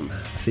 2005.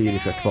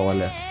 Syriska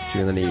kvalet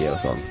 2009 och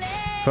sånt.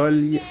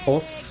 Följ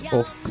oss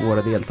och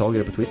våra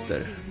deltagare på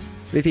Twitter.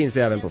 Vi finns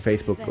ju även på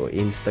Facebook och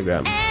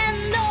Instagram.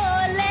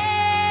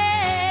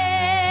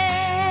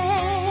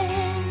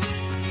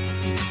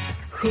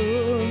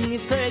 Sjung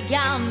för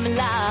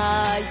gamla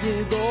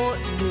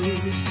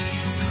Djurgården,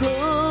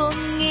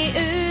 sjung i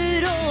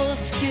ur och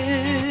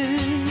skur.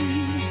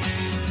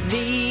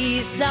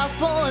 Visa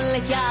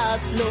folk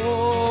att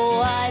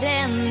blåa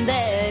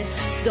ränder,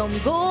 de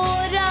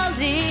går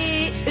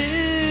aldrig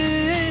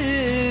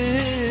ur.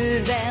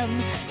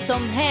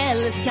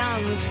 helst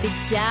kan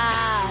sticka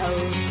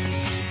upp.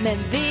 Men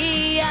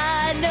vi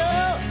är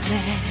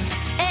nummer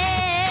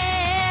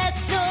ett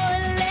så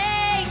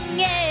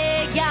länge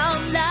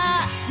gamla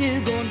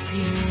Djurgården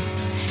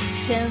finns.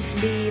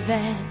 Känns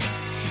livet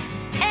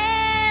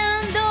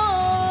ändå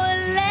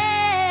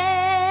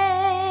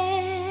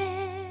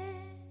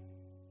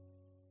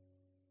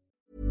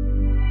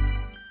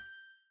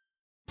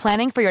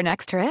Planning for your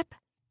next trip?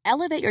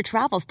 Elevate your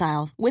travel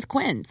style with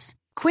Quince.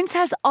 Quince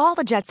has all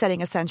the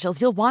jet-setting essentials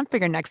you'll want for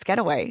your next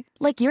getaway,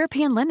 like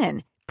European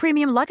linen,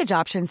 premium luggage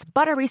options,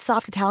 buttery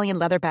soft Italian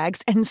leather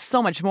bags, and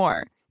so much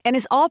more. And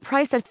is all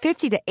priced at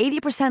 50 to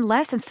 80%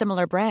 less than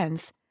similar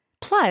brands.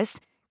 Plus,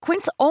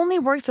 Quince only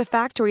works with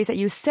factories that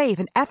use safe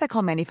and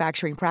ethical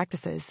manufacturing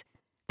practices.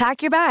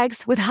 Pack your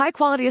bags with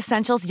high-quality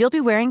essentials you'll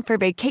be wearing for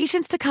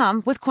vacations to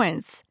come with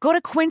Quince. Go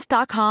to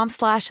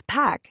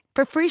quince.com/pack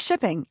for free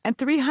shipping and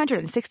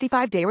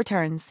 365-day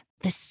returns.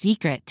 The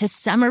secret to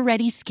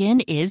summer-ready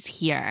skin is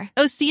here.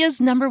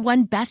 Osea's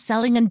 #1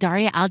 best-selling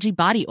Undaria Algae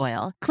Body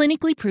Oil,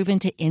 clinically proven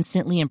to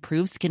instantly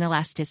improve skin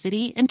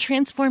elasticity and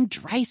transform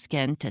dry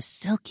skin to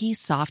silky,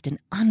 soft, and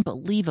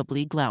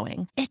unbelievably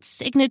glowing. Its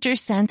signature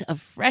scent of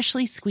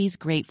freshly squeezed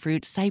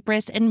grapefruit,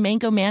 cypress, and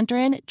mango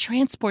mandarin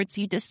transports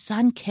you to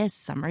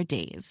sun-kissed summer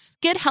days.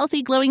 Get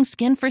healthy, glowing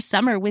skin for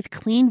summer with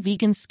clean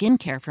vegan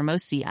skincare from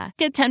Osea.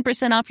 Get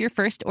 10% off your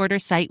first order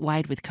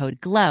site-wide with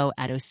code GLOW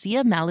at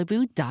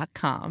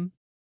OseaMalibu.com.